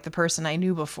yourself. Like the person I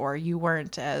knew before, you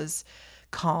weren't as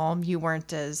calm. You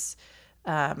weren't as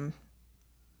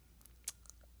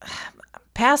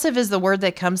passive is the word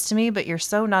that comes to me, but you're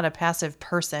so not a passive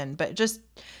person, but just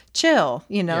chill,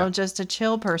 Yeah. just a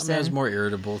chill I mean, I person. was more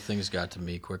irritable. Things got to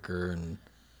me quicker, and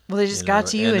Well, they just got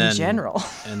to you in general.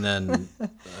 And then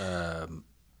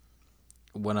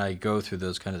when I go through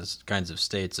those kinds of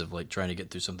states of like trying to get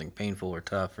through something painful or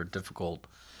tough or difficult,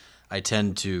 I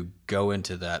tend to go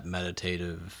into that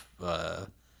meditative,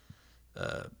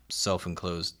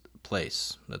 self-enclosed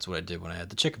place. That's what I did when I had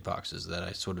the chickenpox. Is that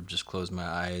I sort of just closed my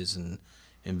eyes and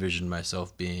envisioned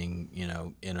myself being, in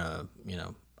a,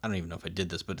 I don't even know if I did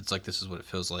this, but it's like this is what it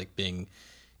feels like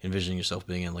envisioning yourself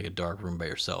being in like a dark room by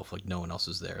yourself, like no one else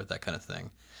is there, that kind of thing.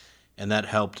 And that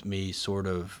helped me sort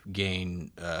of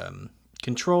gain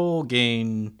control,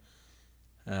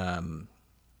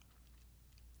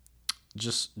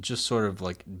 just sort of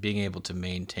like being able to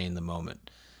maintain the moment,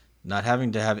 not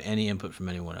having to have any input from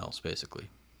anyone else, basically.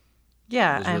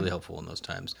 Yeah. It was really helpful in those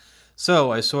times.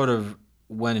 So I sort of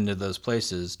went into those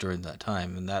places during that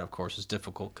time, and that, of course, is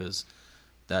difficult because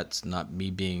that's not me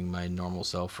being my normal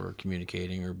self or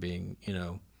communicating or being,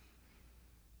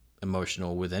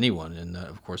 emotional with anyone, and that,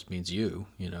 of course, means you.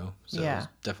 So Yeah. it's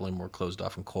definitely more closed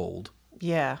off and cold.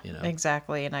 Yeah,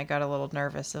 exactly. And I got a little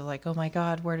nervous of like, oh my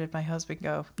God, where did my husband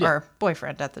go? Yeah. Or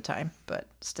boyfriend at the time, but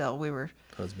still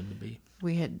Husband to be.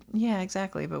 Yeah,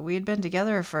 exactly. But we had been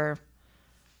together for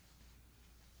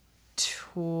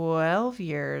 12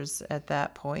 years at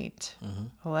that point,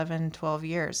 11, 12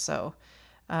 years. So,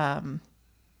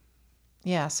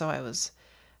 yeah, so I was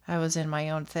in my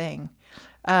own thing.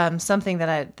 Something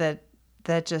that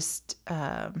just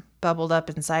bubbled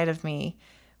up inside of me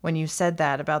when you said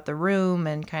that about the room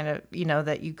and kind of,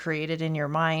 that you created in your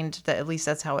mind, that at least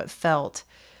that's how it felt.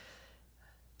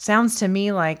 Sounds to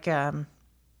me like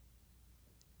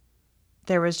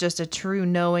there was just a true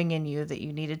knowing in you that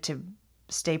you needed to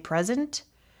stay present.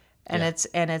 And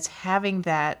it's having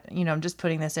that, I'm just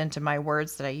putting this into my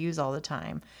words that I use all the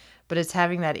time, but it's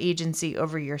having that agency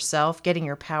over yourself, getting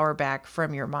your power back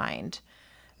from your mind,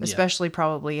 especially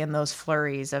probably in those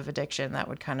flurries of addiction that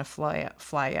would kind of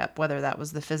fly up, whether that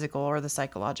was the physical or the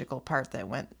psychological part that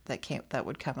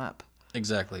would come up.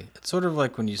 Exactly. It's sort of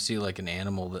like when you see like an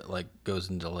animal that like goes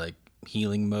into like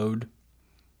healing mode.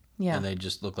 Yeah. And they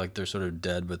just look like they're sort of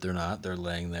dead, but they're not. They're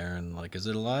laying there and like, is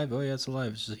it alive? Oh yeah, it's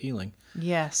alive. It's just healing.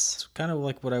 Yes. It's kind of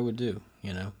like what I would do,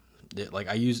 Like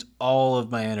I used all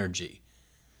of my energy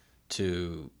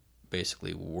to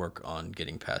basically work on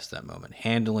getting past that moment,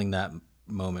 handling that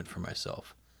moment for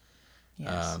myself.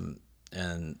 Yes.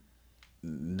 And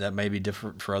that may be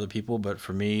different for other people, but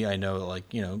for me, I know like,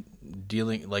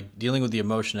 dealing with the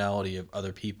emotionality of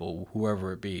other people,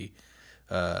 whoever it be,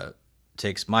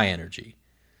 takes my energy.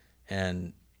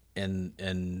 And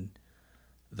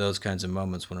those kinds of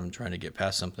moments when I'm trying to get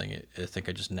past something, I think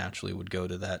I just naturally would go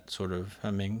to that sort of,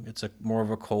 it's more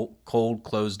of a cold,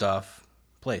 closed off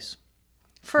place.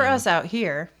 For us out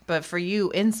here, but for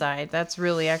you inside, that's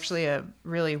really actually a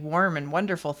really warm and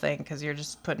wonderful thing because you're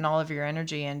just putting all of your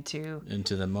energy into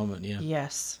the moment. Yeah.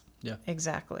 Yes. Yeah.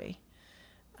 Exactly.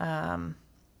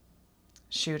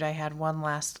 Shoot, I had one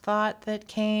last thought that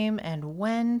came and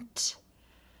went.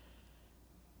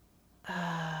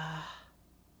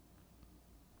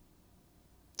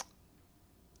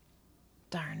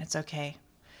 Darn, it's okay.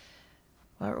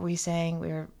 What were we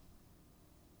saying?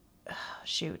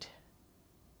 Shoot.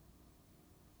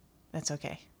 That's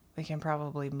okay. We can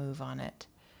probably move on it.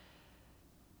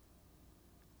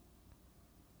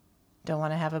 Don't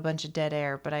want to have a bunch of dead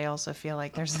air, but I also feel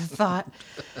like there's a thought.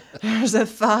 There's a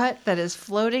thought that is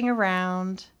floating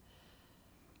around.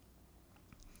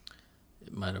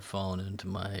 It might have fallen into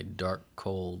my dark,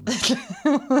 cold,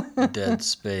 dead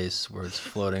space where it's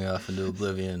floating off into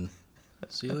oblivion.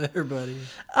 See you later, buddy.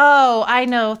 Oh, I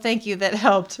know. Thank you. That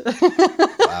helped.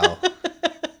 Wow.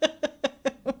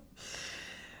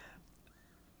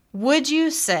 Would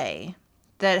you say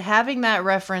that having that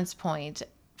reference point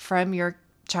from your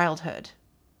childhood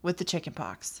with the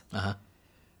chickenpox,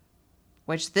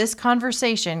 which this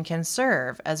conversation can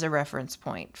serve as a reference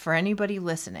point for anybody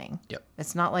listening? Yep.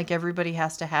 It's not like everybody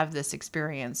has to have this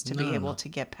experience to be able to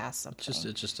get past something.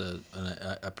 It's just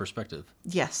a perspective.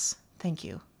 Yes. Thank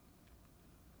you.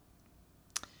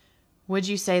 Would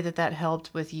you say that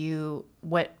helped with you?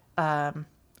 What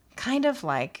kind of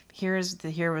like here was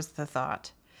the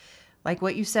thought, like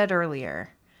what you said earlier,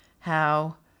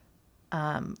 how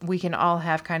we can all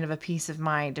have kind of a peace of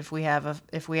mind if we have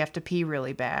to pee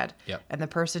really bad. Yep. And the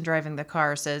person driving the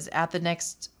car says at the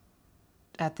next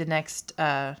next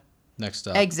Next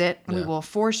stop. exit, we Yeah. will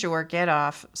for sure get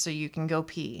off so you can go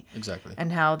pee. Exactly.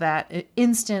 And how that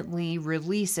instantly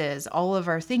releases all of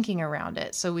our thinking around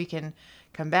it, so we can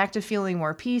come back to feeling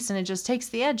more peace, and it just takes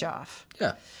the edge off.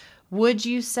 Yeah. Would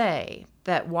you say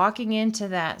that walking into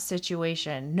that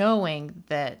situation, knowing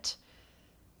that,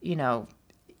 you know,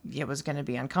 it was going to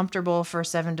be uncomfortable for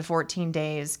 7 to 14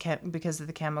 days because of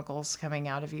the chemicals coming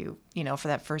out of you, you know, for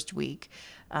that first week,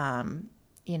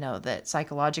 you know, that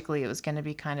psychologically it was going to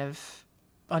be kind of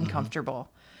uncomfortable.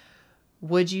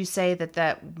 Would you say that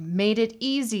that made it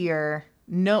easier,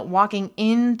 walking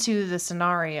into the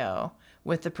scenario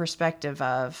with the perspective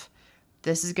of,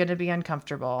 this is going to be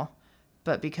uncomfortable,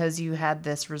 but because you had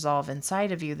this resolve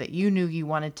inside of you that you knew you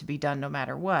wanted to be done no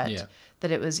matter what, Yeah.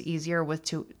 that it was easier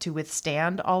to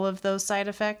withstand all of those side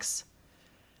effects?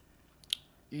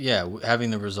 Yeah.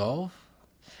 Having the resolve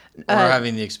or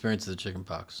having the experience of the chicken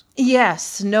pox.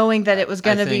 Yes, knowing that it was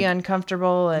going to be think-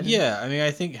 uncomfortable. And Yeah. I mean, I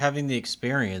think having the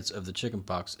experience of the chicken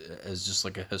pox as just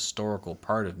like a historical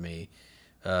part of me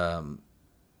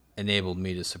enabled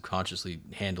me to subconsciously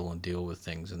handle and deal with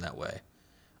things in that way.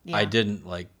 yeah. I didn't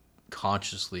like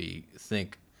consciously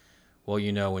think, well,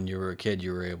 you know, when you were a kid,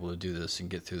 you were able to do this and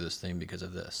get through this thing because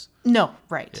of this. No,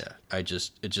 right. Yeah, it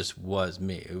just was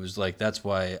me. It was like, that's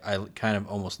why I kind of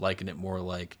almost liken it more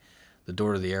like the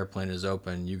door to the airplane is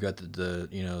open. You got the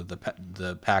you know,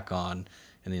 the pack on,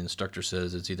 and the instructor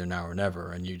says it's either now or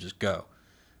never, and you just go.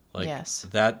 Like Yes.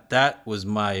 that was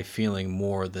my feeling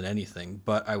more than anything.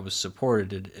 But I was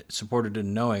supported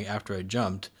in knowing after I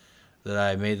jumped that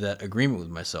I made that agreement with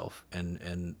myself,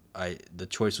 and the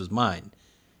choice was mine.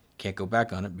 Can't go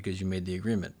back on it because you made the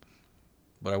agreement.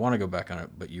 But I want to go back on it.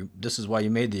 But this is why you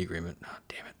made the agreement. Oh,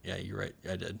 damn it. Yeah, you're right.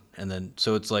 I did. And then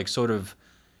so it's like sort of,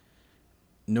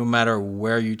 no matter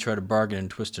where you try to bargain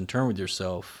and twist and turn with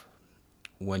yourself,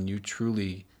 when you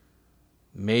truly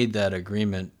made that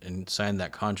agreement and signed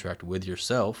that contract with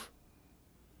yourself,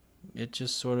 it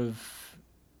just sort of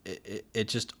it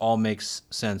just all makes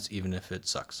sense, even if it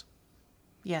sucks.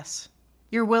 Yes.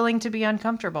 You're willing to be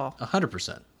uncomfortable.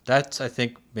 100%. That's, I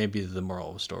think, maybe the moral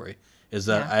of the story, is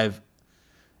that Yeah. I've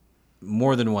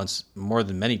more than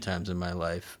many times in my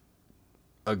life,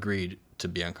 agreed to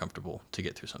be uncomfortable to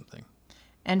get through something.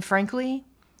 And frankly,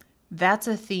 that's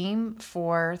a theme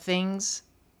for things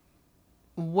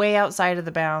way outside of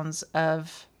the bounds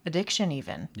of addiction,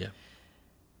 even. Yeah.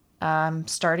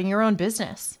 Starting your own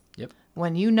business. Yep.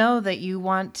 When you know that you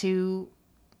want to,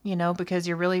 you know, because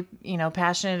you're really, you know,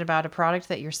 passionate about a product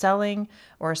that you're selling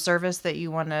or a service that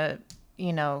you want to,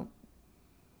 you know,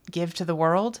 give to the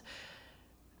world,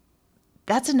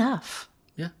 that's enough.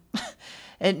 Yeah.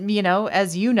 And, you know,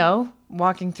 as you know,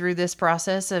 walking through this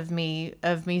process of me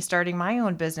starting my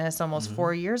own business almost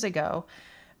 4 years ago,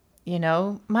 you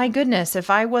know, my goodness,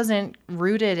 if I wasn't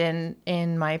rooted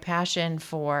in my passion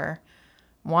for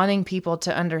wanting people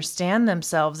to understand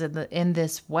themselves in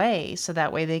this way, so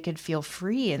that way they could feel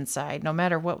free inside, no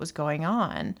matter what was going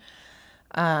on.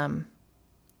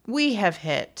 We have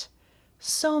hit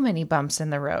so many bumps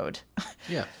in the road.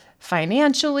 Yeah.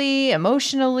 Financially,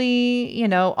 emotionally, you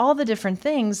know, all the different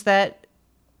things that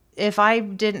if I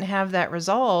didn't have that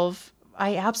resolve,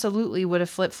 I absolutely would have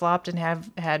flip-flopped and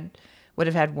would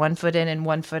have had one foot in and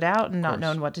one foot out and not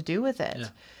known what to do with it.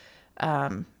 Yeah.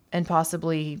 And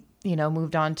possibly, you know,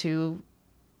 moved on to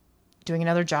doing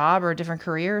another job or a different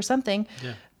career or something.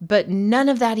 Yeah. But none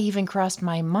of that even crossed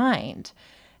my mind.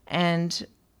 And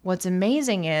what's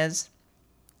amazing is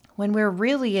when we're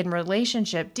really in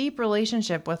deep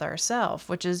relationship with ourselves,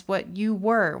 which is what you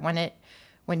were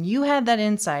when you had that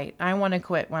insight, I want to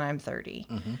quit when I'm 30.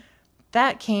 Mm-hmm.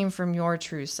 That came from your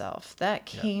true self. That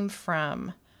came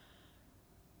from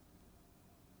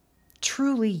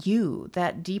truly you,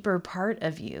 that deeper part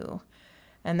of you.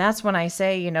 And that's when I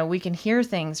say, you know, we can hear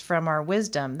things from our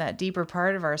wisdom, that deeper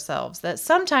part of ourselves that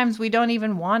sometimes we don't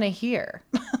even want to hear.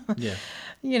 Yeah.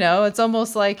 You know, it's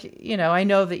almost like, you know, I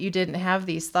know that you didn't have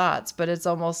these thoughts, but it's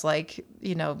almost like,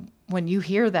 you know, when you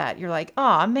hear that, you're like,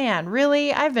 oh man,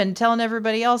 really? I've been telling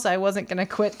everybody else I wasn't going to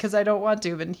quit because I don't want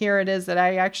to. But here it is that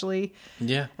I actually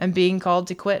am being called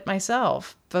to quit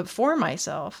myself, but for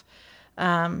myself.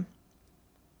 But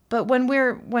when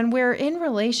we're in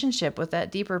relationship with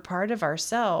that deeper part of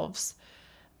ourselves,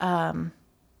 man,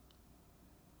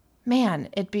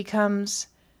 it becomes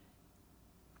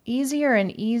easier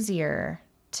and easier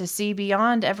to see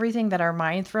beyond everything that our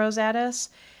mind throws at us.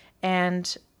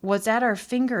 And what's at our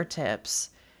fingertips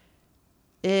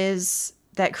is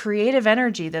that creative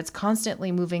energy that's constantly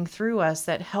moving through us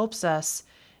that helps us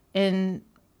in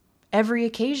every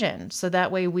occasion. So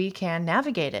that way we can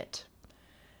navigate it.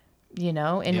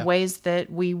 in ways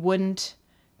that we wouldn't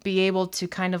be able to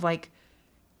kind of like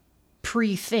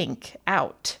pre-think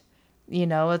out.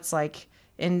 It's like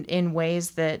in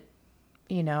ways that,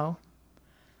 I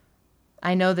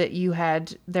know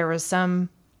that there was some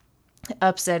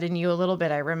upset in you a little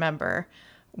bit, I remember,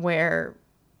 where,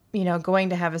 going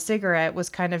to have a cigarette was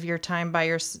kind of your time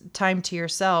time to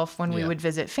yourself when we would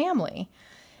visit family.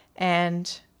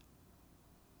 And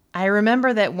I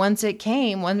remember that once it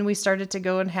came, when we started to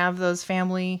go and have those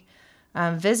family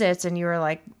visits, and you were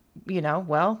like,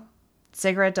 well,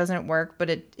 cigarette doesn't work, but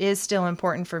it is still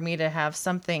important for me to have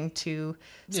something to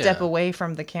step away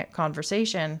from the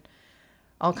conversation.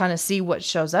 I'll kind of see what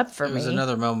shows up for me. It was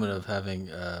another moment of having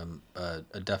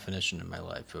a definition in my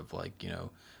life of like,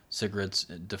 cigarettes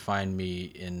defined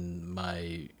me in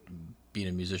my being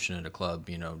a musician at a club,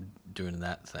 doing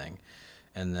that thing.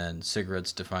 And then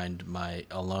cigarettes defined my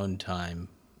alone time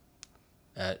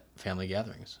at family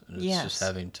gatherings. And it's just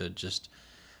having to just,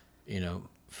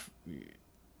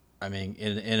 I mean,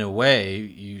 in a way,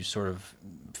 you sort of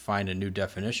find a new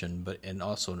definition, and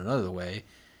also in another way,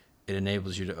 it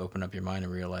enables you to open up your mind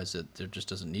and realize that there just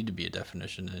doesn't need to be a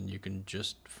definition, and you can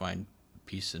just find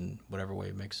peace in whatever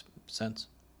way makes sense.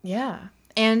 Yeah.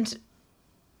 And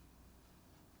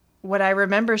what I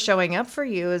remember showing up for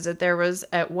you is that there was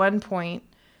at one point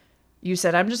you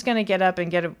said, I'm just going to get up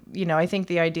and get I think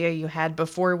the idea you had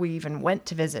before we even went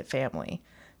to visit family,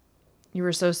 you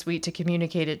were so sweet to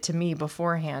communicate it to me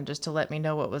beforehand just to let me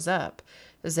know what was up,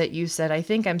 is that you said, I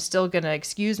think I'm still going to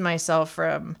excuse myself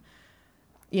from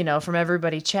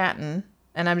everybody chatting,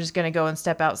 and I'm just going to go and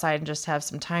step outside and just have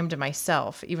some time to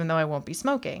myself, even though I won't be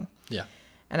smoking. Yeah.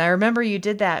 And I remember you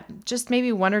did that just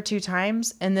maybe one or two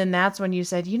times. And then that's when you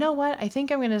said, you know what? I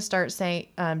think I'm going to start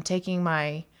taking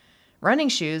my running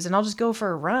shoes and I'll just go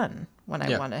for a run when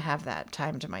I want to have that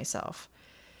time to myself.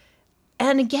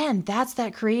 And again, that's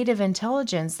that creative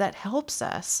intelligence that helps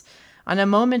us on a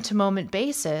moment-to-moment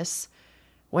basis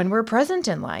when we're present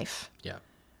in life. Yeah.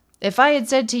 If I had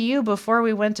said to you before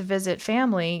we went to visit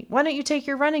family, why don't you take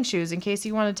your running shoes in case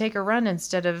you want to take a run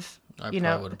instead of, I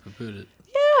probably would have poo-pooed it.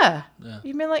 Yeah.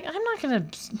 You'd be like, I'm not going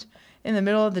to, in the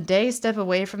middle of the day, step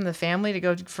away from the family to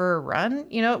go for a run.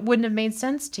 It wouldn't have made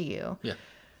sense to you. Yeah.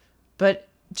 But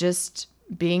just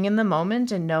being in the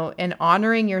moment and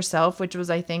honoring yourself, which was,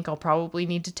 I think, I'll probably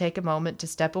need to take a moment to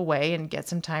step away and get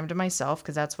some time to myself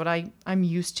because that's what I'm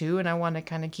used to, and I want to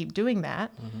kind of keep doing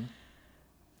that. Mm-hmm.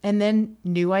 And then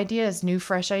new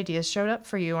fresh ideas showed up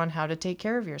for you on how to take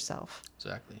care of yourself.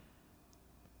 Exactly.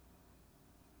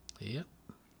 Yep.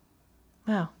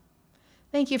 Wow.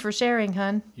 Thank you for sharing,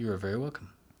 hun. You are very welcome.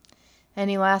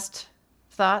 Any last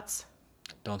thoughts?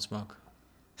 Don't smoke.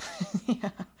 Yeah.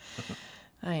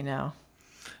 I know.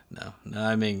 No,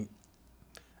 I mean,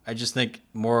 I just think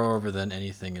moreover than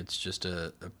anything, it's just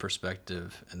a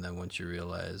perspective. And then once you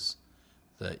realize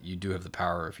that you do have the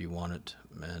power if you want it,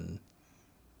 and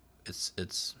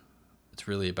it's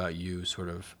really about you sort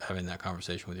of having that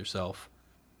conversation with yourself.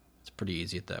 It's pretty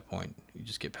easy at that point. You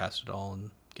just get past it all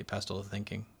and get past all the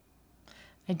thinking.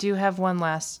 I do have one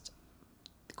last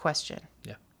question.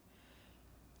 Yeah.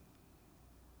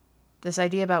 This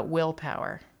idea about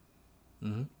willpower.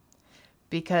 Mm-hmm.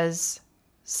 Because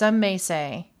some may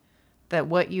say that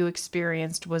what you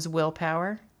experienced was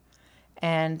willpower.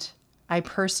 And I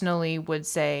personally would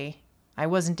say I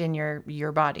wasn't in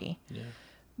your body. Yeah.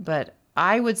 But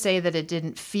I would say that it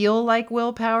didn't feel like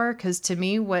willpower, because to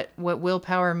me, what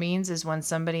willpower means is when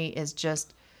somebody is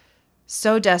just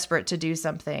so desperate to do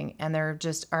something and they're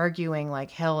just arguing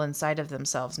like hell inside of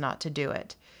themselves not to do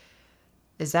it.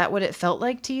 Is that what it felt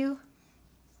like to you?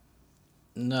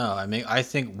 No, I mean, I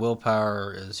think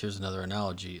willpower is, here's another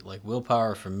analogy. Like,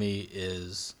 willpower for me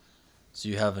is, so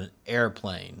you have an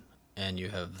airplane and you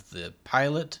have the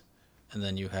pilot and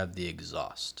then you have the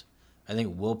exhaust. I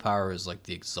think willpower is like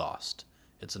the exhaust.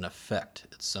 It's an effect.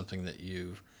 It's something that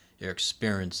you're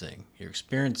experiencing. You're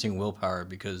experiencing willpower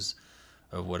because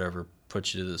of whatever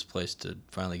puts you to this place to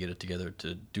finally get it together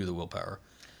to do the willpower.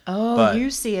 Oh, but you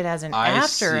see it as an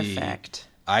after effect.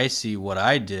 I see what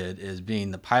I did as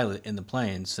being the pilot in the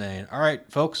plane saying, all right,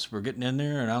 folks, we're getting in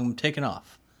there and I'm taking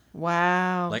off.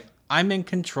 Wow. Like, I'm in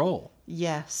control.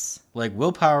 Yes. Like,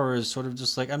 willpower is sort of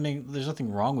just like, I mean, there's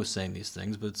nothing wrong with saying these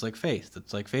things, but it's like faith.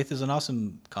 It's like faith is an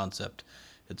awesome concept.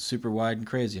 It's super wide and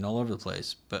crazy and all over the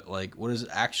place. But, like, what does it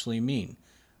actually mean?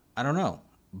 I don't know.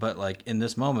 But, like, in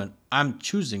this moment, I'm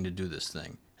choosing to do this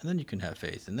thing. And then you can have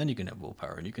faith, and then you can have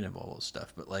willpower, and you can have all this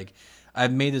stuff. But, like,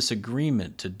 I've made this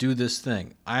agreement to do this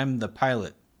thing. I'm the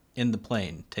pilot in the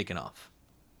plane taking off.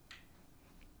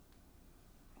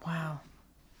 Wow.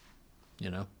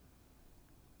 You know?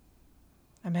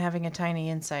 I'm having a tiny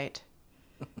insight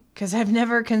because I've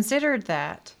never considered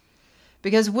that.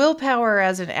 Because willpower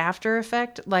as an after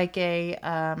effect, like a,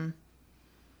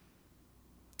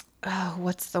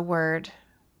 what's the word?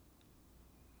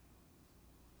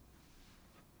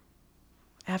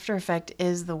 After effect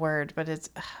is the word, but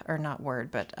it's, or not word,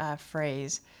 but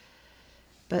phrase.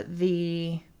 But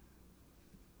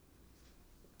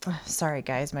sorry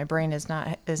guys, my brain is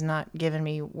not giving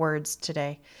me words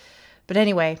today. But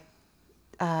anyway,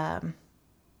 help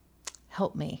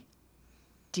me.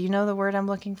 Do you know the word I'm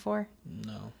looking for?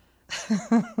 No.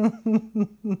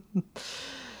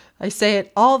 I say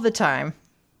it all the time.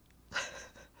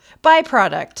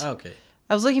 Byproduct. Okay.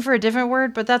 I was looking for a different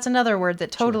word, but that's another word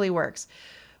that totally works.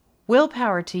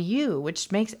 Willpower to you,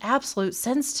 which makes absolute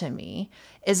sense to me,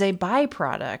 is a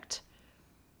byproduct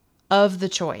of the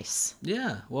choice.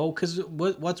 Yeah. Well, because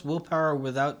what's willpower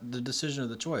without the decision of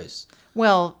the choice?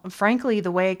 Well, frankly,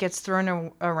 the way it gets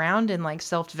thrown around in like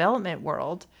self-development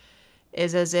world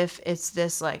is as if it's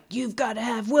this like, you've got to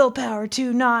have willpower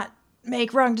to not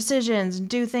make wrong decisions and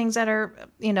do things that are,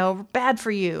 bad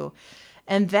for you.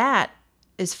 And that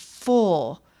is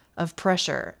full of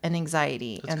pressure and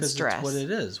anxiety and stress. That's what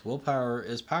it is. Willpower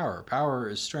is power. Power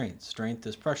is strength. Strength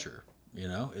is pressure.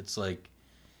 It's like,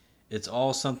 it's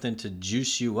all something to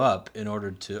juice you up in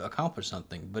order to accomplish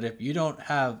something. But if you don't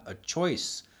have a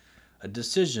choice, a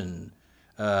decision,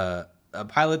 a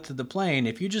pilot to the plane,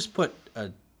 if you just put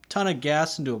a ton of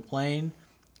gas into a plane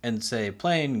and say,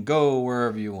 plane, go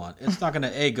wherever you want, it's not going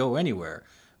to go anywhere.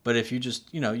 But if you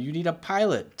just, you need a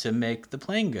pilot to make the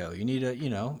plane go. You need you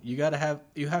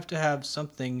have to have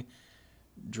something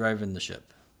driving the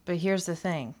ship. But here's the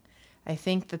thing. I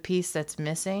think the piece that's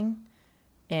missing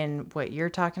in what you're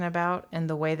talking about and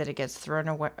the way that it gets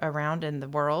thrown around in the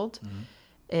world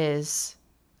is,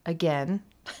 again,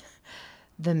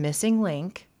 the missing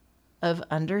link of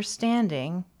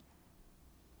understanding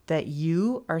that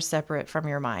you are separate from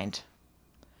your mind.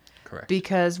 Correct.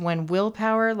 Because when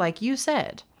willpower, like you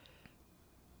said,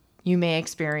 you may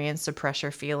experience a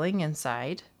pressure feeling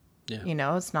inside. Yeah.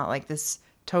 It's not like this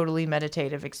totally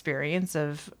meditative experience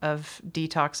of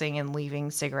detoxing and leaving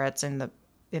cigarettes in the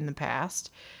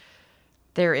past.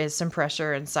 There is some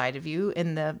pressure inside of you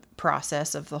in the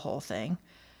process of the whole thing.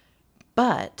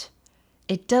 But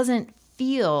it doesn't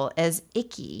feel as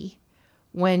icky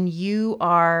when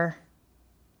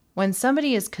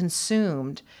somebody is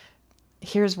consumed.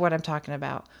 Here's what I'm talking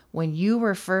about. When you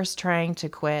were first trying to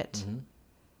quit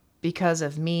because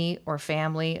of me or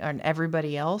family and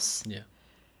everybody else,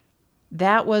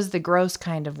 that was the gross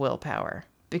kind of willpower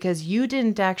because you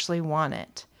didn't actually want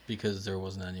it. Because there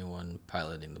wasn't anyone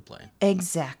piloting the plane.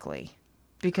 Exactly.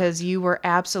 Because you were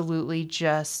absolutely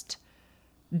just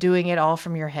doing it all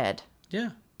from your head.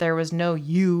 Yeah. There was no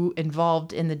you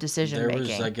involved in the decision making.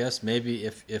 There was, I guess, maybe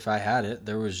if I had it,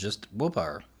 there was just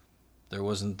willpower. There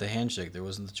wasn't the handshake. There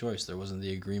wasn't the choice. There wasn't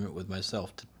the agreement with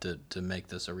myself to make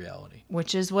this a reality.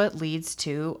 Which is what leads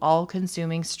to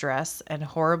all-consuming stress and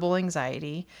horrible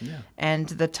anxiety and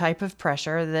the type of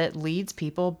pressure that leads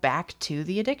people back to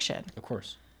the addiction. Of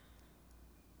course.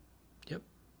 Yep.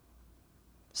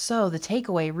 So the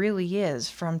takeaway really is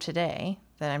from today,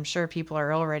 that I'm sure people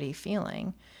are already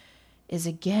feeling, is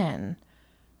again,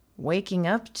 waking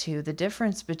up to the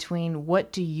difference between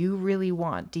what do you really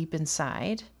want deep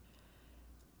inside.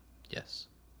 Yes.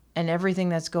 And everything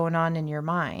that's going on in your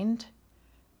mind,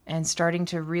 and starting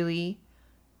to really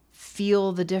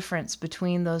feel the difference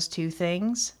between those two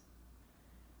things.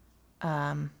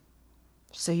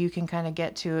 So you can kind of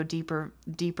get to a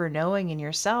deeper knowing in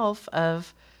yourself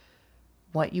of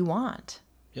what you want.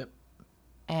 Yep.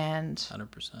 And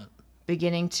 100%.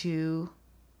 beginning to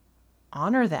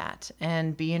honor that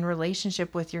and be in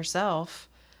relationship with yourself,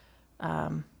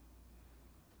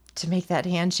 to make that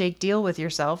handshake deal with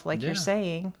yourself, like you're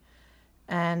saying.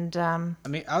 And I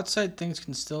mean, outside things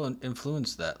can still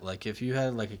influence that. Like if you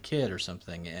had like a kid or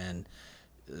something and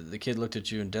the kid looked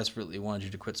at you and desperately wanted you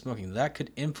to quit smoking, that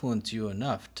could influence you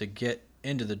enough to get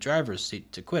into the driver's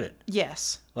seat to quit it.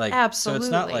 Yes, like absolutely. So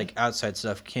it's not like outside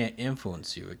stuff can't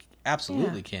influence you. It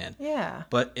absolutely can. Yeah.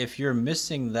 But if you're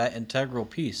missing that integral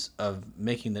piece of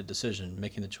making the decision,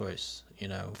 making the choice,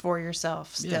 for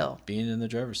yourself still. Yeah, being in the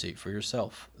driver's seat for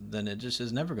yourself, then it just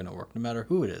is never going to work, no matter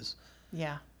who it is.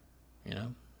 Yeah.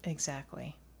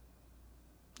 Exactly.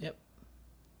 Yep.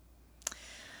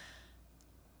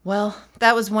 Well,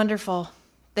 that was wonderful.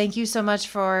 Thank you so much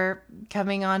for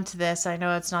coming on to this. I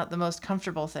know it's not the most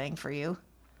comfortable thing for you.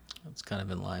 It's kind of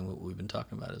in line with what we've been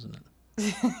talking about, isn't it?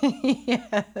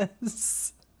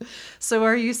 Yes. So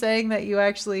are you saying that you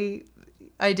actually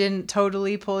I didn't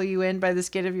totally pull you in by the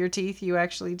skin of your teeth. You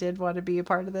actually did want to be a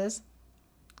part of this.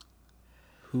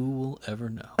 Who will ever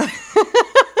know?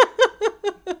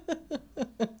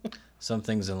 Some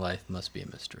things in life must be a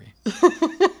mystery.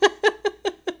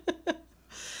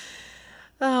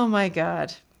 Oh my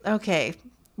God. Okay.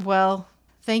 Well,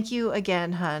 thank you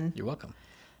again, hun. You're welcome.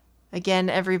 Again,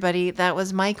 everybody, that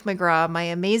was Mike McGraw, my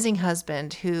amazing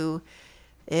husband, who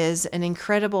is an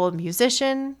incredible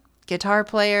musician, guitar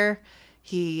player.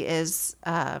 He is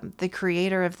the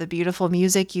creator of the beautiful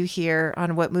music you hear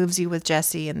on What Moves You with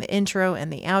Jesse in the intro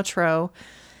and the outro,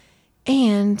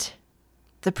 and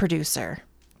the producer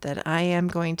that I am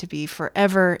going to be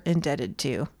forever indebted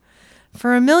to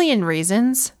for a million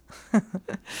reasons,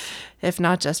 if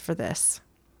not just for this.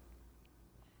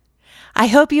 I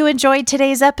hope you enjoyed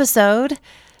today's episode.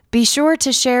 Be sure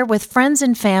to share with friends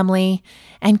and family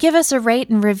and give us a rate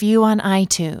and review on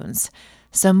iTunes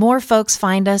so more folks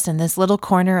find us in this little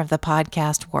corner of the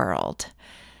podcast world.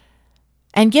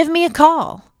 And give me a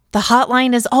call. The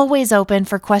hotline is always open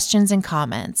for questions and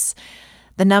comments.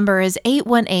 The number is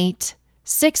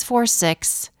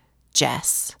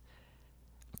 818-646-JESS.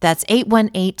 That's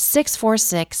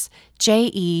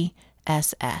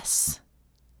 818-646-JESS.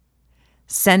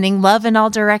 Sending love in all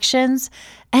directions,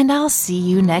 and I'll see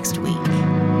you next week.